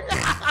 motherfucker.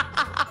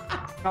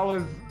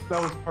 That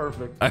was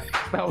perfect.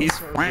 He's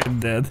fucking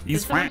dead.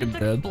 He's Did someone fucking just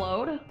dead.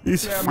 explode?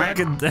 He's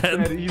fucking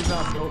dead. He's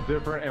not built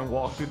different and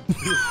walked into.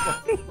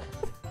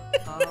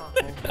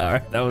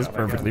 Alright, that was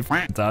perfectly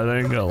fine. I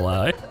ain't gonna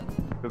lie.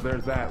 Because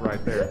there's that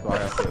right there, so I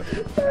have to.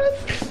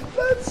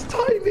 That's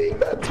timing.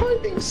 That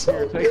timing's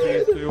so Take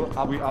these good. two.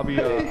 I'll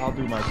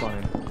do my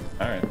funny.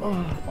 All right,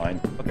 fine.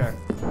 Okay.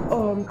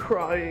 Oh, I'm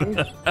crying.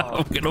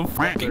 I'm gonna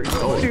fucking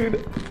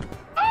Dude,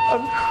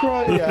 I'm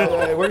crying.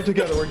 Yeah, we're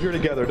together. We're here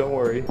together. Don't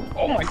worry.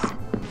 Oh my.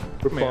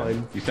 We're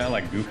fine. You sound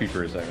like Goofy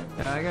for a second.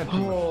 Yeah, I got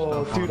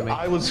Oh, dude,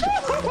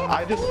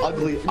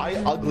 I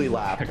ugly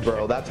laughed,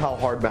 bro. That's how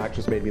hard Max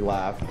just made me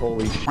laugh.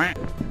 Holy shit.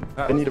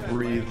 I need to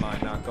breathe. Mine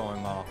not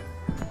going off.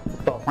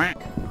 The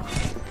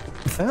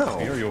Ow.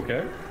 Are you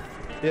okay?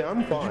 Yeah,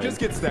 I'm fine. You just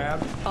get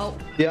stabbed. Oh.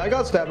 Yeah, I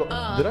got stabbed.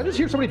 Did I just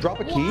hear somebody drop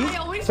a key?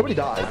 Somebody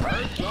died.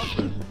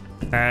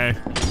 Hey.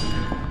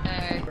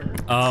 Hey.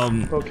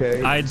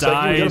 Okay. I So you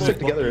died. gotta stick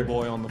together.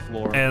 Boy on the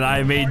floor. And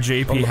I made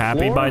JP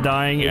happy by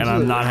dying, and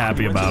I'm not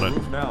happy about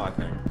it. Now I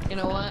think. You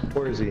know what?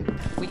 Where is he?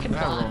 We can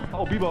fly.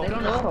 Oh, Bebo. They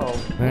don't know.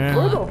 Oh. Yeah.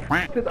 Where the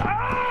f is...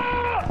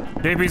 Ah!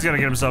 JP's gonna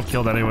get himself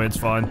killed anyway, it's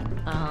fine.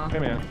 Hey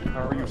man,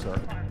 how are you, sir?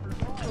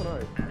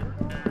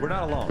 We're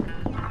not alone.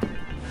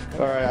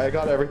 Alright, I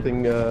got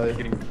everything.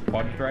 Getting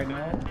watched right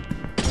now?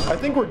 I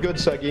think we're good,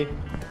 Seggy.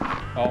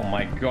 Oh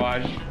my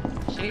gosh.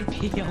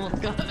 JP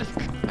almost got us.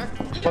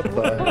 What the?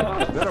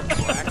 Is that a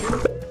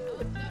bracket?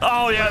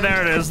 Oh yeah,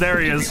 there it is. There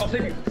he is. I'll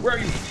save you. Where are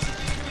you?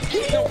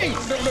 No,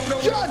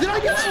 no. John, did I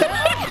get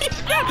stabbed?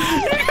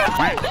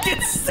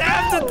 Get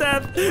stabbed to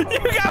death. You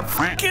got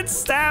fucking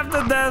stabbed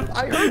to death.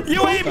 I heard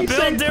You ain't Kobe built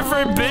say-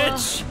 different,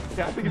 bitch.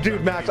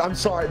 Dude, Max, I'm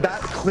sorry.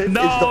 That clip is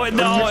No, the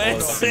no,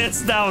 it's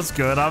that was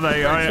good.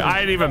 I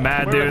ain't even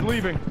mad, dude.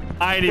 Leaving.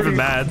 I ain't even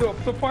mad.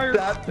 The fire.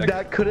 That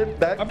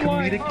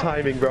comedic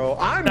timing, bro.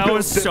 That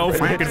was so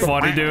fucking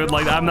funny, dude.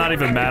 Like, I'm not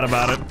even mad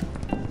about it.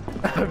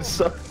 I'm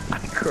so I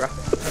cried.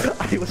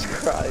 I was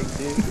crying,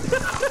 dude.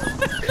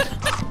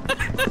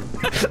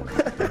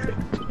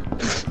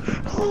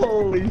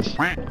 Holy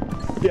shit.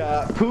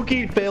 Yeah,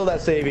 Pookie failed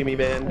at saving me,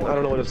 man. I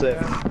don't know what to say.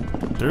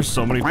 There's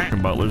so many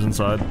fucking butlers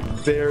inside.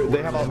 They're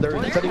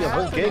setting a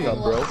whole gang up,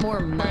 A bro. lot more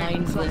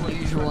mines than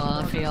usual,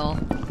 I feel.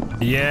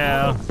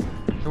 Yeah.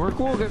 We're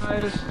cool,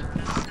 guys.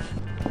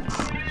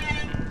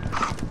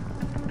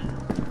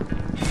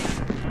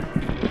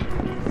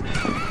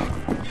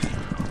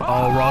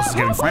 Oh, Ross is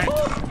getting franked.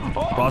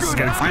 Ross is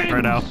getting franked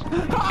right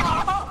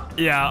now.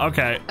 Yeah,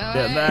 okay.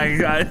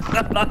 Yeah,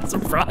 I'm not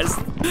surprised.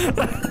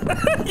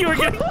 you were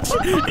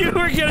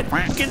getting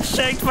fucking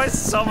shanked by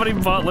so many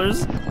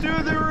butlers.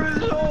 Dude, there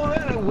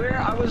was where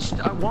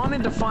I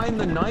wanted to find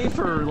the knife,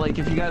 or like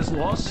if you guys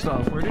lost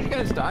stuff. Where did you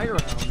guys die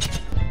around?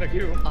 Thank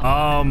you.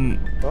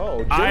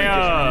 Oh,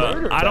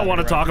 I don't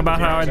want to talk about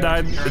how I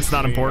died. It's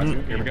not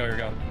important. Here we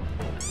go.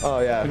 Oh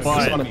yeah, it's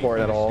But- not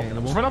important at all.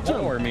 Run up to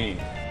him or me?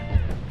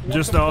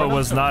 Just know it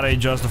was not a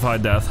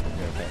justified death.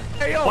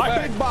 Hey yo,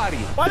 Why- big body.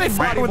 Why are they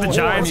fighting with the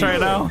Giants right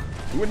now?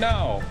 Do it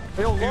now.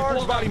 Hey yo,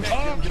 large body.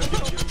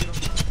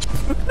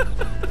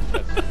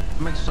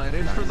 I'm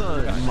excited for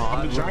the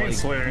mod with, Giant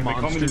Slayer. They like,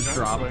 call me the monsters Giant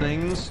drop Slayer.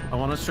 things. I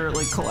want to start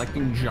like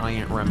collecting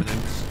giant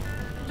remnants.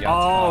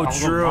 Oh, That was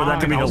true. a That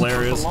could be line.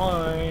 hilarious.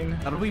 Line.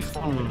 That'll be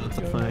fun. That's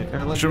a fight.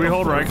 Or, like, Should we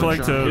hold right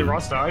click Did to?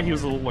 Ross die? He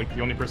was like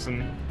the only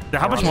person.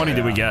 How much money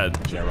did we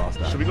get? Yeah, Ross.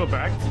 Should we go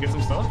back to get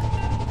some stuff?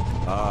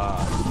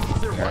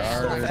 There was There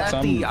are stuff at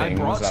some the. I things,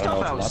 brought I don't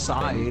know stuff if lots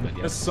of things, outside. but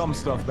There's some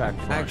stuff back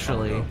front.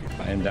 Actually,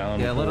 And down.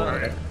 yeah. Let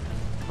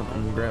for-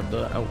 us grab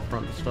the out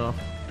front stuff.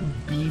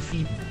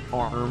 Beefy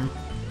arm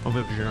of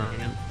a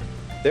giant.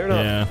 They're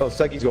not. Yeah. Oh,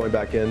 Seki's going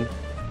back in.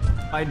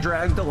 I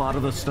dragged a lot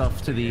of the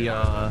stuff to the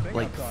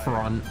like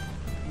front.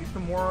 Need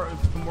some more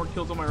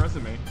kills on my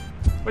resume.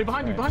 Wait,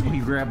 behind you, behind you.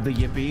 You grab the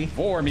yippee.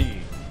 For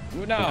me.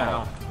 Do it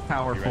now.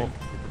 powerful.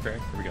 Okay,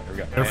 here we go, here we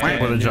go. They're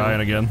fighting with a giant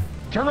again.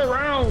 Turn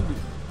around!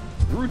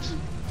 Roots,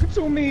 it's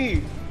on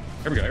me!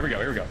 Here we go, here we go,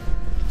 here we go.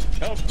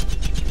 Help!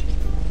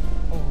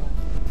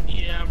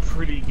 Yeah, I'm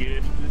pretty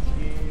good at this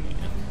game.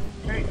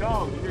 Hey,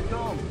 dog, you're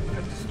dumb.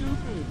 That's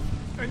stupid.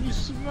 And you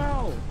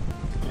smell.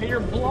 And you're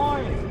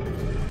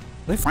blind.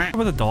 They fighting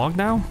with a dog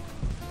now?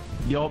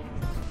 Yup.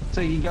 So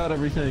you got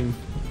everything.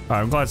 All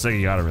right, I'm glad to say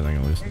you got everything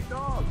at least. Hey,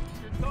 dog,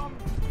 you're dumb.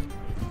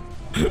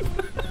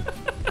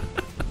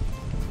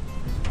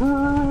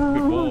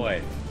 Good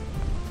boy.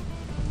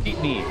 Eat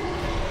me.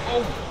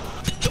 Oh!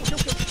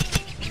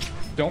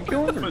 Don't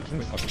kill him.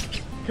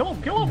 Okay. Kill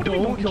him, kill him.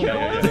 Don't kill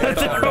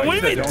him.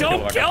 What do you mean,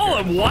 don't kill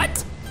him?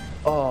 What?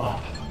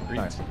 Oh,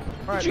 Nice.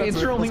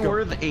 Chains are only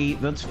worth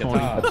 8. That's fine.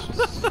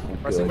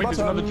 Wait, there's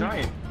another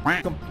giant.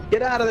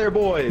 get out of there,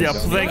 boys. Yeah,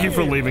 thank you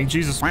for leaving.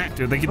 Jesus,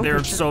 dude,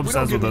 they're so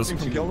obsessed with us.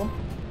 Kill them?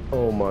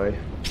 Oh my.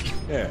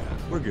 Yeah,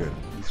 we're good.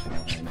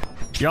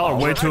 Y'all are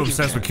way too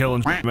obsessed with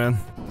killing, man.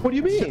 What do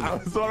you mean?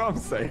 That's what I'm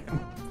saying.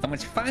 So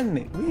much fun.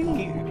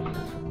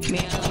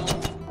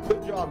 Meow.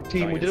 Good job,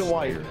 team. We did it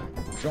right.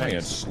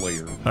 Giant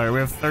Slayer. All right, we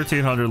have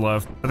 1,300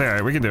 left. All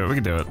right, we can do it. We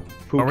can do it.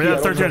 Pookie, Oh, we have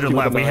I don't trust 1,300 you with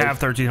left. a We knife. have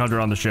 1,300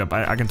 on the ship.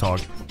 I can talk.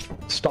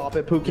 Stop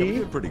it, Yeah, we Pookie.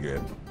 did pretty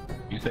good.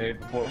 You say it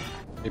before?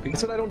 I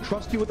said I don't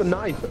trust you with a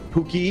knife,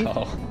 Pookie.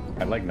 Oh,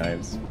 I like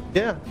knives.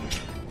 Yeah.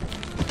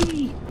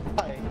 Hi.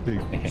 You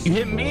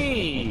hit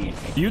me.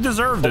 You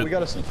deserved Oh, it. we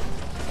gotta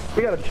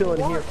chill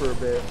in here for a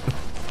bit.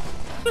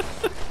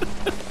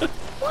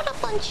 What a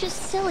bunch of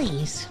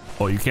sillies.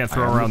 Oh, you can't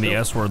throw around the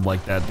S word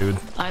like that, dude.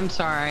 I'm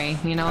sorry.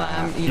 You know,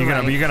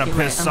 You're gonna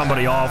piss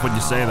somebody off when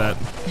you say that.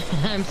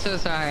 I'm so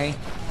sorry.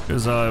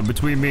 Because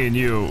between me and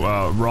you,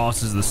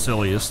 Ross is the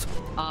silliest.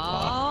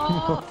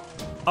 Oh.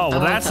 Oh, well,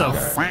 that's a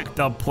it's fucked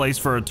up place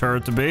for a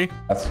turret to be.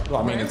 That's,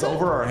 I mean, it's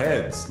over our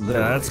heads. Yeah,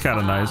 that's kind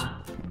of nice.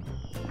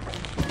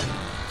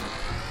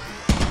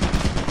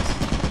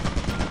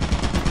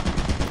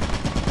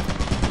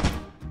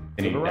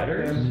 Any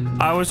better?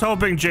 I was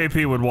hoping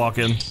JP would walk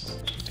in.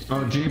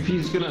 Oh,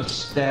 JP's gonna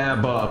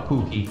stab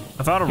Pookie.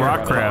 I found a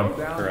rock crab.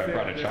 Or I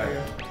brought a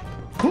child.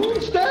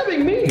 Who's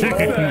stabbing me?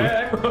 Jerry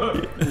behind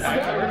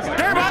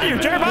you!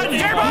 Jerry behind you!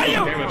 Jerry behind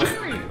you!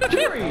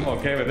 I'm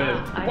okay with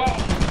this.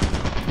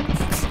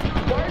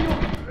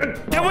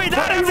 Can we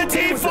not have the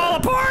team fall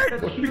apart?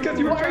 Because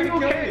you were trying to kill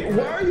me.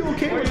 Why are you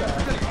okay with that?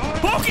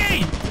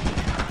 Pookie!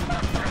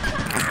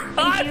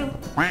 God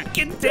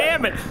fucking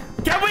damn it!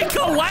 Can we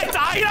collect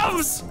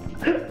items?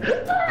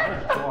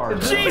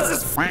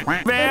 Jesus, man!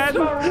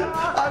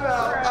 I'm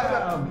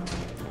out.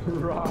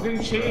 I'm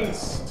getting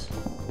chased.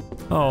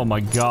 Oh my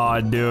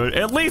god, dude.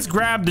 At least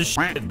grab the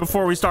shit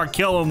before we start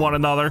killing one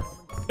another.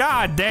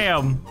 God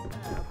damn.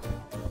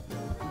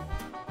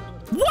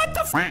 What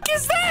the fuck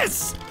is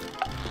this?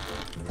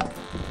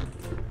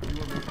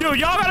 Dude,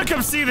 y'all gotta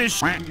come see this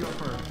shit.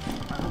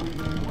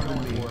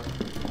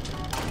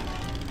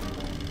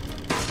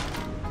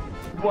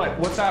 What?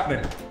 What's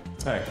happening?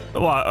 Hey.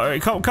 Well, all right,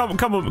 come on.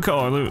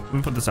 Let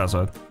me put this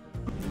outside.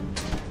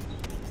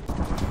 All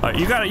right,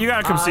 you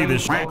gotta come see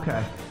this shit.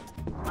 Okay.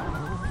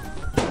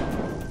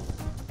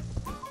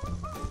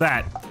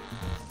 That.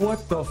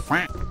 What the f?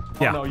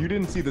 Yeah. Oh, no, you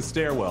didn't see the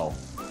stairwell.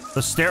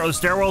 The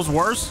stairwell's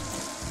worse?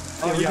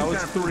 Oh, yeah, it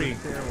was 3. It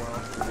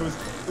was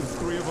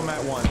 3 of them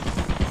at once.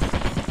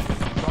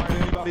 Sorry to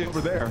anybody over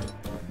there.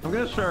 I'm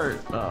gonna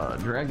start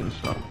dragging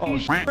stuff. Oh,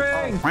 egg!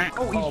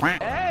 Oh,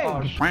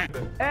 egg!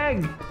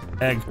 Egg!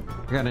 Egg.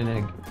 I got an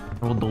egg.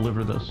 I will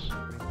deliver this.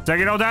 Take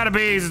it all down to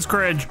bees. It's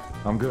cringe.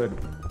 I'm good.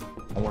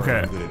 Don't worry, Okay,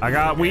 I'm good at I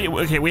got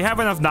we have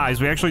enough knives.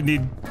 We actually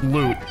need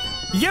loot. I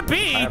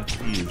Yippee! have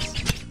keys.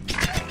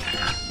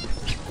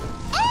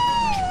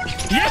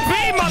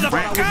 Yippee,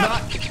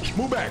 motherfucker!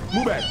 Move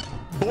back,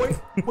 boy.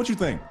 What you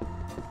think?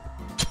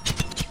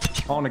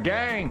 On the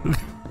gang.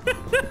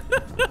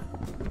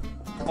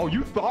 Oh,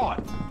 you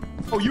thought?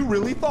 Oh, you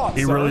really thought?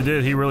 He sir? really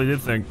did. He really did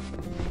think.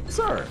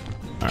 Sir.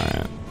 All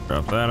right,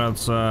 drop that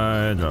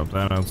outside. Drop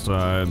that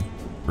outside.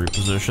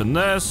 Reposition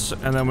this,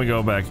 and then we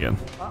go back in.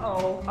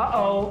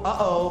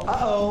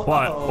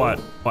 What?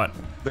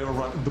 They were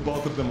running. The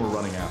both of them were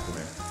running after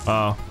me.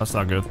 Oh, that's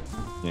not good.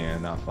 Yeah,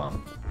 not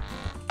fun.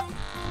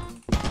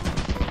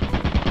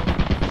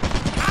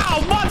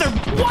 Ow, mother!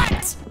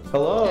 What?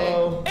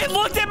 Hello. It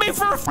looked at me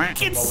for a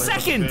fucking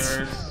second.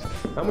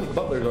 How many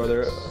butlers are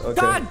there? Okay.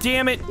 God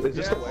damn it! Is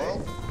this the way?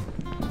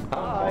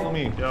 Hi. Follow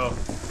me. Yo.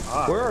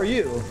 Where are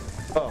you?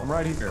 Oh, I'm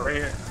right here. Right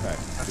here. Okay,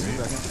 give me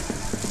a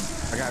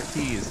second. I got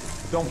keys.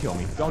 Don't kill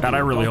me. Don't. God, do I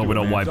it. really Don't hope we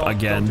do it, don't man. wipe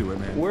again. Don't do it,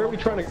 man. where are we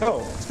trying to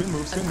go? Spin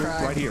move.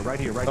 Right here. Right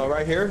here. Right Oh, here.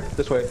 right here.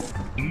 This way.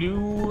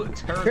 New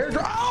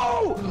territory.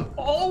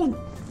 Oh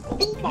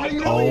my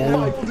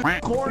God!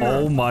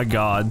 Oh my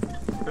god.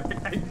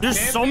 There's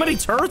so many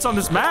turrets on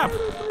this map.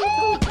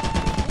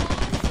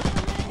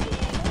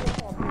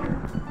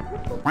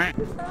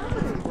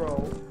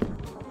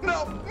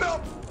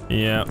 No.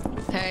 Yeah.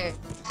 Hey.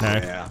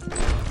 Okay.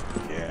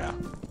 Yeah.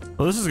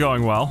 Well, this is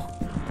going well.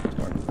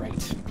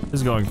 This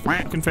is going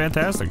fucking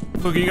fantastic.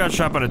 Look, you got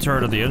shot by a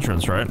turret at the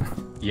entrance, right?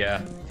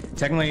 Yeah.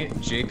 Technically,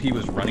 JP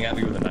was running at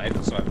me with a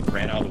knife, so I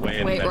ran out of the way.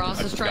 And Wait, then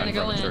Ross I is trying to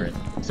got go in front in. of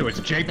the turret. So it's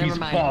JP's Never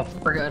mind. fault.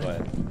 We're good.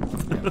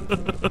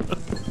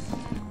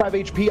 5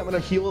 HP. I'm gonna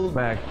heal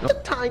Back. a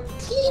tiny,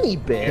 teeny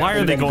bit. Why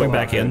are they going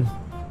back in?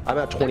 I'm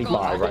at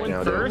 25 right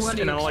now, dude. First, What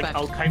do and you I'll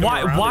expect? kind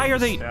of Why are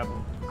they?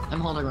 I'm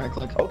holding right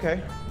click.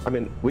 Okay. I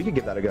mean, we could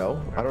give that a go.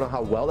 I don't know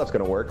how well that's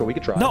gonna work, but we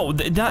could try. No,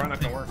 not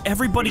gonna work.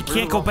 everybody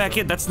can't go back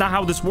in. That's not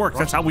how this works.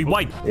 That's how we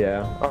wipe.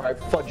 Yeah. All right,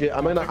 fudge it.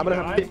 I'm gonna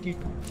have 50.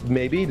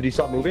 Maybe. Did he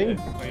stop moving?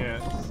 Yeah.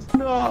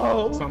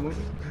 No. It's not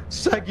moving.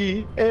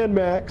 Seggy and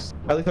Max.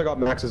 At least I got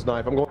Max's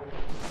knife. I'm going.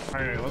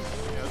 Alright,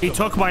 let's He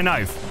took my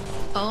knife.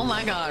 Oh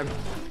my god.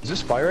 Is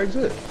this fire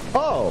exit?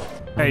 Oh.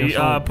 Hey,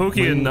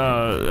 Pookie and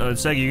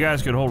Seggy, you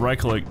guys could hold right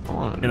click.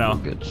 You know,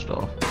 Good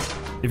stuff.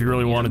 if you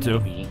really wanted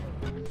to.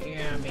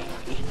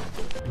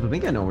 I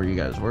think I know where you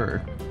guys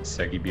were.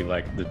 Segi be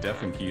like, the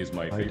deafen key is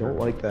my I favorite. don't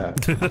like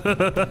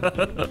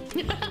that.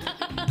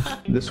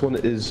 This one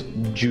is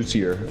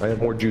juicier. I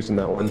have more juice in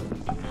that one.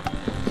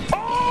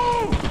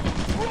 Oh!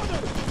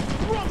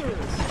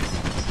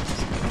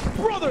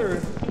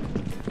 Brother!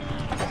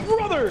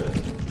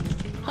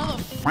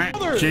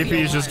 JP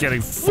is just getting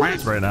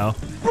f***ed right now.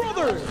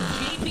 Brother!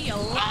 JP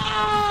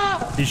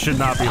alive. He should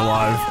not be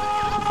alive.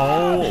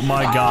 Oh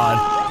my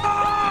god.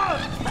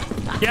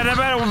 Yeah, that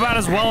went about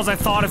as well as I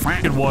thought it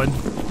f***ing would.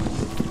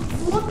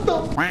 What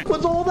the f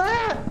was all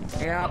that?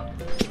 Yep.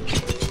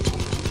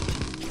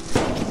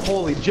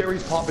 Holy,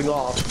 Jerry's popping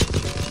off.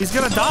 He's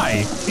gonna die.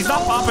 He's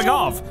not popping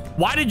off.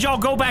 Why did y'all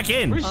go back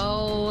in?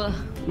 Oh.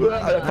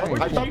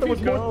 I thought there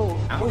was more.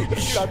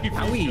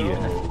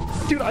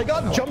 Dude, I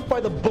got jumped by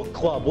the book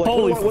club. Like,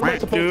 Holy what am I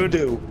supposed to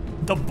do?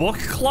 The book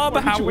club?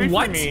 How?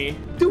 What?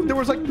 Dude, there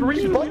was like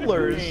 3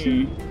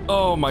 butlers.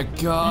 Oh my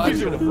god.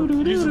 You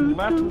just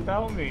left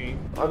without me.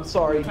 I'm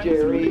sorry,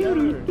 Jerry.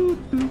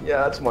 Yeah,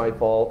 that's my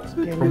fault.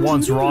 For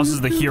once, Ross is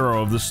the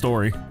hero of the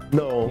story.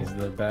 No. He's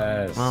the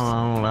best.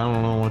 I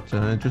don't know what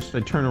to. I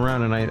turn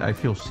around and I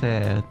feel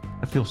sad.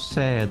 I feel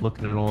sad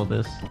looking at all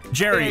this.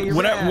 Jerry, Yeah,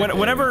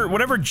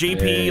 whenever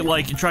JP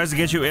like tries to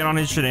get you in on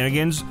his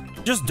shenanigans,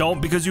 just don't,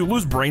 because you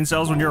lose brain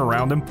cells when you're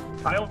around him.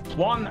 I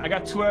won. I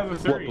got 2 out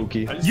of 3. What,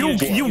 Pookie? I just You need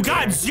to-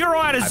 got 0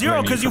 out of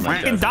 0 because you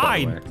fucking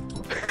died.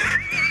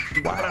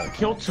 I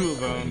killed 2 of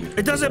them.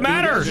 It doesn't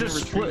matter.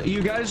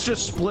 You guys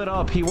just split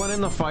up. He went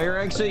in the fire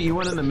exit. You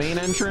went in the main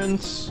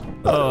entrance.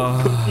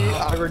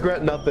 I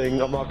regret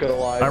nothing. I'm not gonna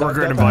lie. I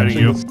regret inviting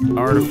you.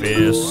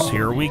 Artifice,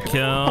 here we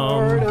come.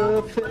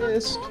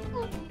 Artifice.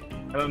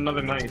 I have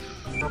another knife.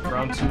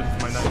 Round 2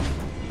 with my knife.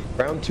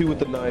 Round 2 with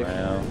the knife.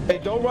 Hey,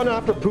 don't run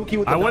after Pookie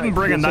with the I knife. wouldn't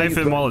bring a He'll say knife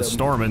you in while threatened it's him.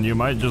 storming. You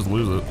might just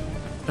lose it.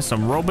 There's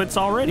some robots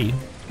already.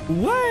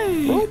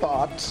 Way.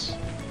 Robots.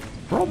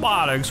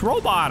 Robotics. You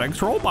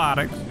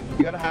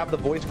gotta have the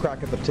voice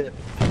crack at the tip.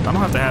 I don't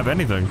have to have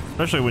anything,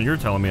 especially when you're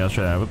telling me I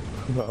should have it.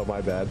 Oh,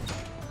 my bad.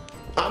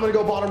 I'm gonna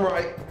go bottom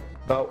right.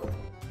 Oh.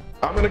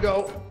 I'm gonna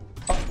go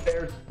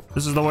upstairs.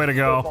 This is the way to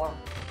go.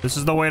 This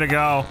is the way to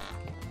go.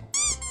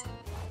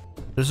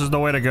 This is the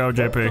way to go,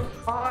 JP.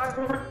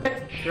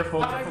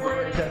 Careful.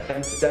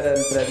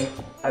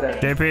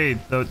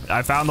 JP,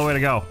 I found the way to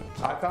go.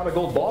 I found a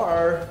gold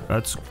bar.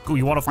 That's cool.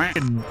 You want a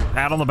fucking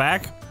pat on the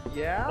back?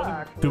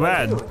 Yeah. Too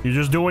bad. You're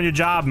just doing your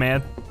job,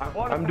 man.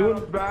 I'm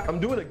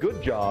doing a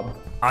good job.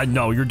 I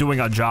know you're doing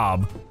a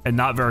job, and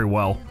not very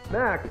well.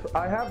 Max,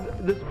 I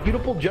have this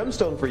beautiful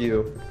gemstone for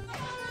you.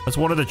 That's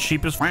one of the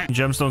cheapest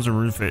gemstones in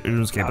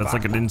RuneScape. That's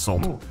like an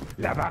insult.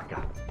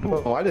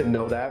 Oh, I didn't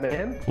know that,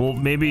 man. Well,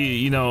 maybe,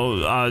 you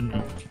know,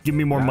 give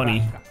me more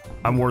money.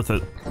 I'm worth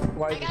it.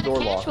 Why I is the got door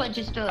a cash locked?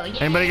 register. Yeah.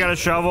 Anybody got a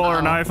shovel or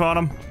a knife on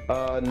them?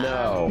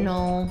 No.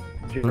 No.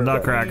 The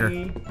Nutcracker.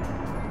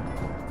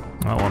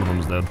 Oh, one of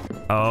them's dead.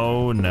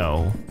 Oh,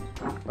 no.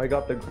 I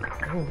got the...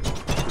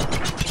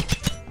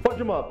 Punch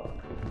him up.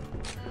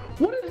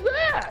 What is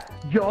that?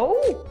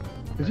 Joe?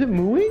 Is it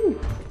mooing?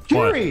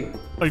 Jerry!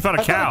 Oh, you found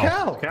a cow.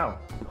 Found a cow. Cow.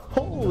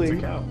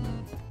 Holy. Cow.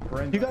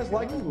 Do you guys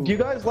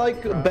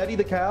like Betty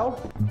the cow?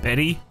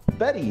 Betty?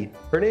 Betty.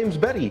 Her name's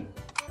Betty.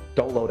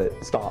 Don't load it.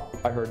 Stop.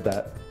 I heard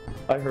that.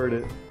 I heard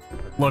it.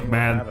 Look,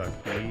 man.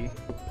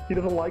 He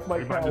doesn't like my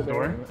cow. Behind the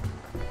door. Man.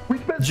 We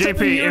spent 7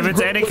 JP, years if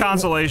it's any growing-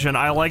 consolation,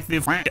 I like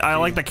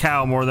the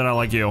cow more than I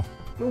like you.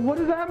 What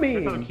does that I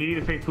found a mean? key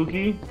to fake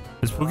Pookie.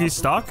 Is Pookie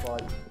stuck?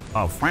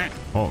 Oh,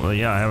 well,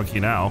 yeah, I have a key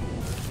now.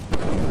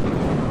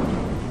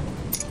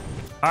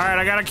 All right,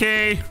 I got a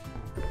key.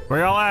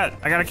 Where y'all at?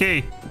 I got a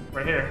key.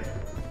 Right here.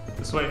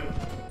 This way.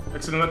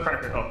 It's in the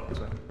Nutcracker. Oh, this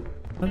way.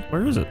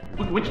 Where is it?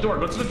 Which door?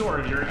 Go to the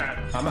door you're at.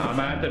 I'm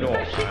at the door.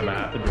 I'm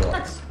at the door.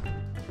 Max.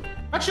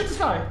 Max, shoot this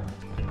guy.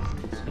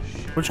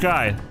 Which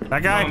guy? That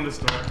On guy? this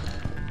door.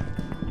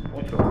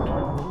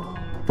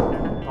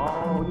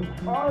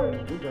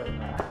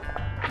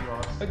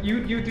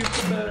 You do the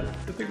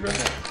thing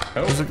right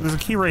there. There's a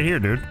key right here,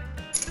 dude.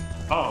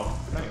 Oh,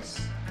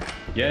 nice.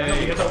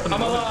 Yay. open the I'm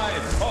door.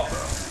 alive.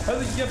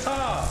 Oh,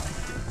 guitar.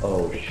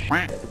 Oh,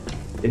 shit.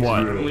 It's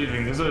What? you. I'm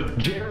leaving. There's a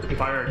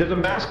fire. There's a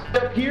mask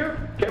up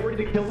here. Get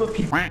ready to kill him if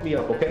he f me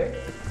up, okay?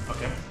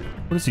 Okay.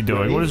 What is he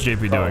doing? What is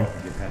JP doing?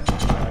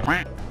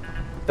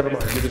 Never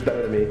mind, you're just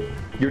better than me.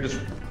 You're just...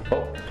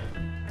 Oh.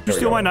 Did you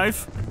steal my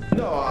knife?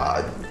 No,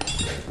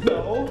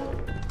 no.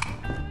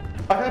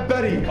 I have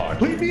Betty.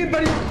 Leave me and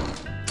Betty.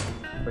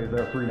 Wait, is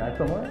there a free knife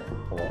somewhere?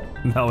 Hello?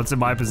 No, it's in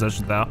my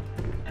possession now.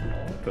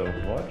 The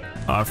what?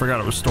 I forgot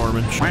it was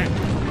storming.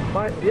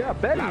 Yeah,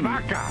 Betty. La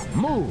vaca,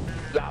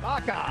 move. La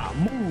vaca,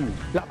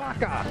 move. La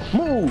vaca,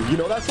 move. You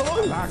know that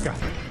song? La vaca.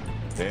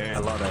 Yeah, I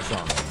love that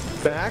song.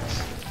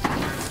 Max,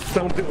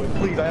 don't do it,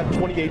 please. I have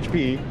 20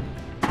 HP.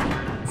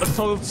 Let's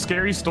tell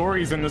scary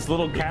stories in this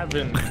little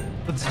cabin.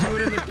 Let's do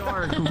it in the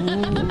dark.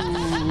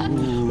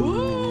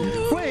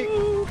 Wait,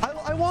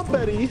 I want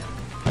Betty.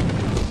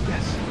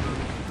 Yes.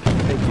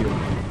 Thank you.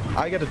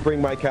 I got to bring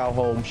my cow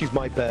home. She's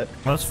my pet.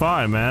 That's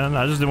fine, man.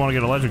 I just didn't want to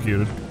get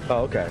electrocuted.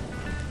 Oh, okay.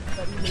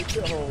 Betty makes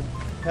it home.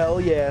 Hell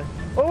yeah.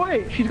 Oh,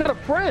 wait, she's got a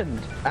friend.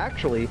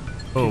 Actually,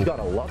 she's got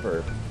a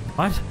lover.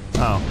 What?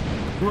 Oh.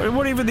 It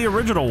wasn't even the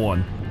original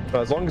one.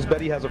 As long as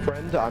Betty has a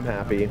friend, I'm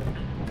happy.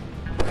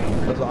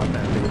 I'm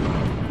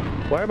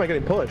happy. Why am I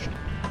getting pushed?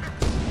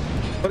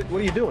 What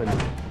are you doing?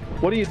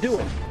 What are you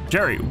doing?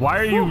 Jerry, why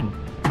are you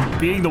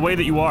being the way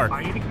that you are?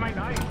 I'm eating my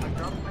knife. I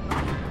dropped my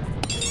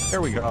knife.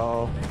 There we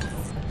go.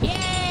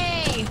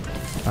 Yay!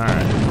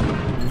 Alright.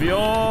 Vio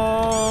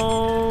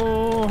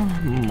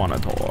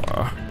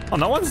monitor. Oh,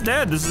 no one's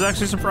dead. This is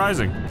actually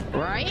surprising.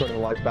 Right? Turning the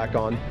lights back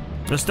on.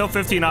 There's still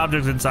 15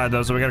 objects inside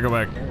though, so we gotta go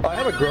back. I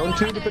have a grown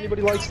tube if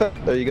anybody likes that.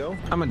 There you go.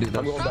 I'm gonna do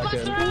I'm this. going back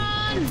Robots in. are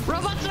on!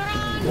 Robots are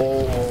on!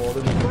 Oh,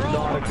 this is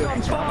not a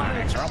good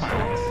spot.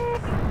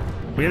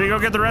 We gotta go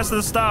get the rest of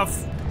the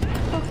stuff.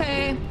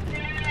 Okay.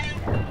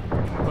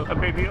 Put the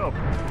baby up.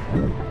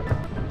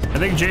 I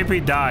think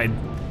JP died.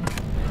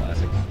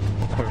 Classic.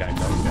 Okay, I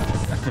know he died.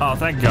 Oh,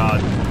 thank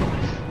God.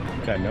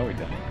 I know he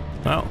died.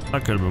 Well,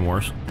 that could have been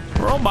worse.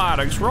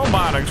 Robotics,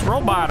 robotics,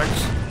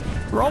 robotics,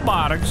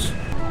 robotics.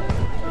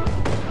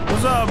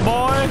 What's up,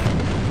 boy?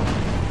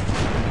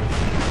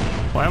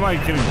 Why am I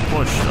getting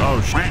pushed? Oh,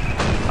 shit.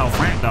 Oh,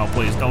 no,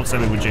 please, don't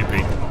send me with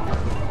JP.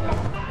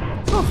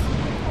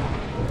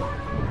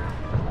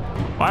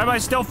 Why am I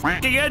still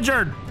fucking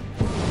injured?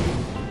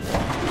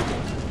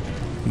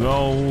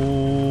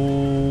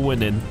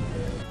 Going in.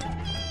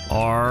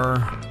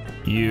 Are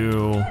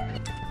you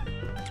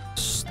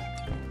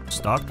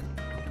stuck?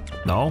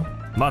 No,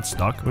 I'm not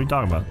stuck. What are you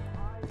talking about?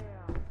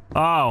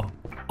 Oh.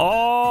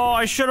 Oh,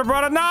 I should have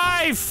brought a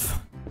knife!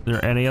 Is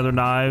there any other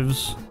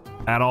knives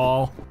at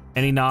all?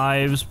 Any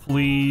knives,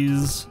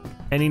 please?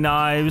 Any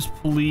knives,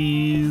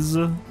 please?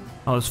 Oh,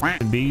 there's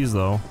fucking bees,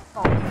 though.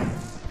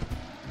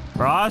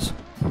 Ross?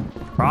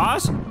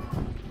 Ross?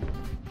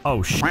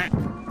 Oh, shit.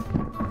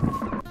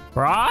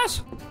 Ross?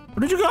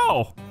 Where did you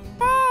go?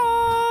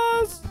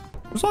 Ross?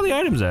 Where's all the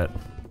items at?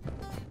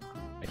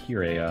 I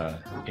hear a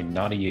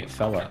naughty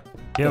fella.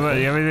 You have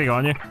anything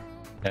on you?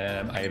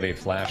 I have a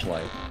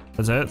flashlight.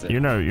 That's it? You're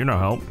no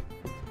help.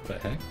 What the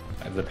heck?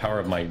 I have the power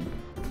of my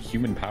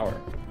human power.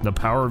 The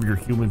power of your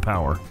human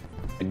power.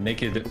 A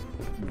naked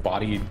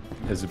body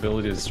has the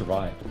ability to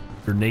survive.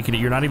 You're naked.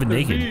 You're not even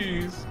naked.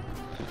 Bees.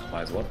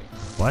 Might as well be.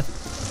 What?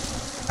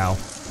 Ow.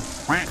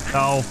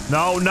 No,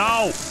 no,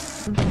 no!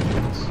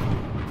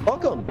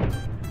 Welcome.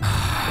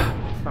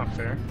 Not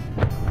fair.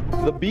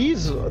 The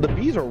bees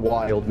are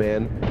wild,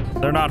 man.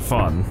 They're not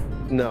fun.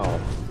 No.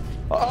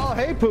 Oh,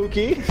 hey,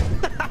 Pookie.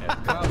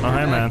 Oh,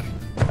 hey, man.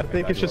 I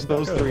think it's just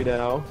those three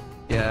now.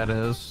 Yeah, it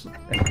is.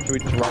 Should we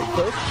just right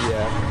click?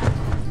 Yeah.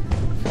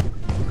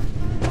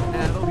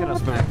 Yeah, it'll get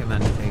us back and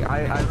then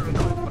I think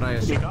what I You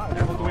assume. got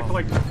it. We'll wait for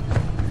like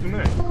 2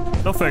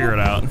 minutes. They'll figure it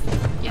out.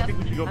 Yep. I think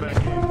we should go I'm back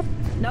making-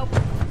 in. Nope.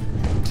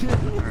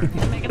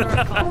 Making the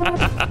right call.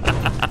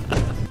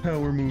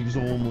 Power moves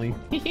only.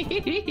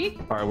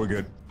 Alright, we're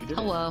good.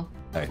 Hello.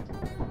 Hey.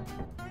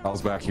 I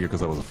was back here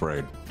because I was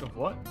afraid. Of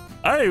what?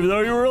 I didn't even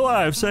know you were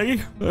alive,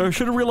 Saggy. I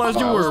should have realized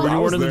you were when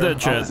you weren't in the dead I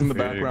chat. was in the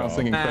There you background go.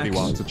 singing Max. Fetty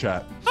Wants to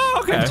chat. Oh,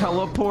 okay. I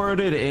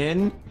teleported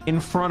in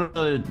front of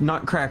a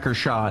nutcracker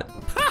shot.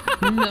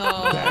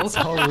 No. That's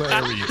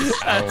hilarious.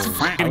 That's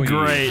freaking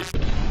great.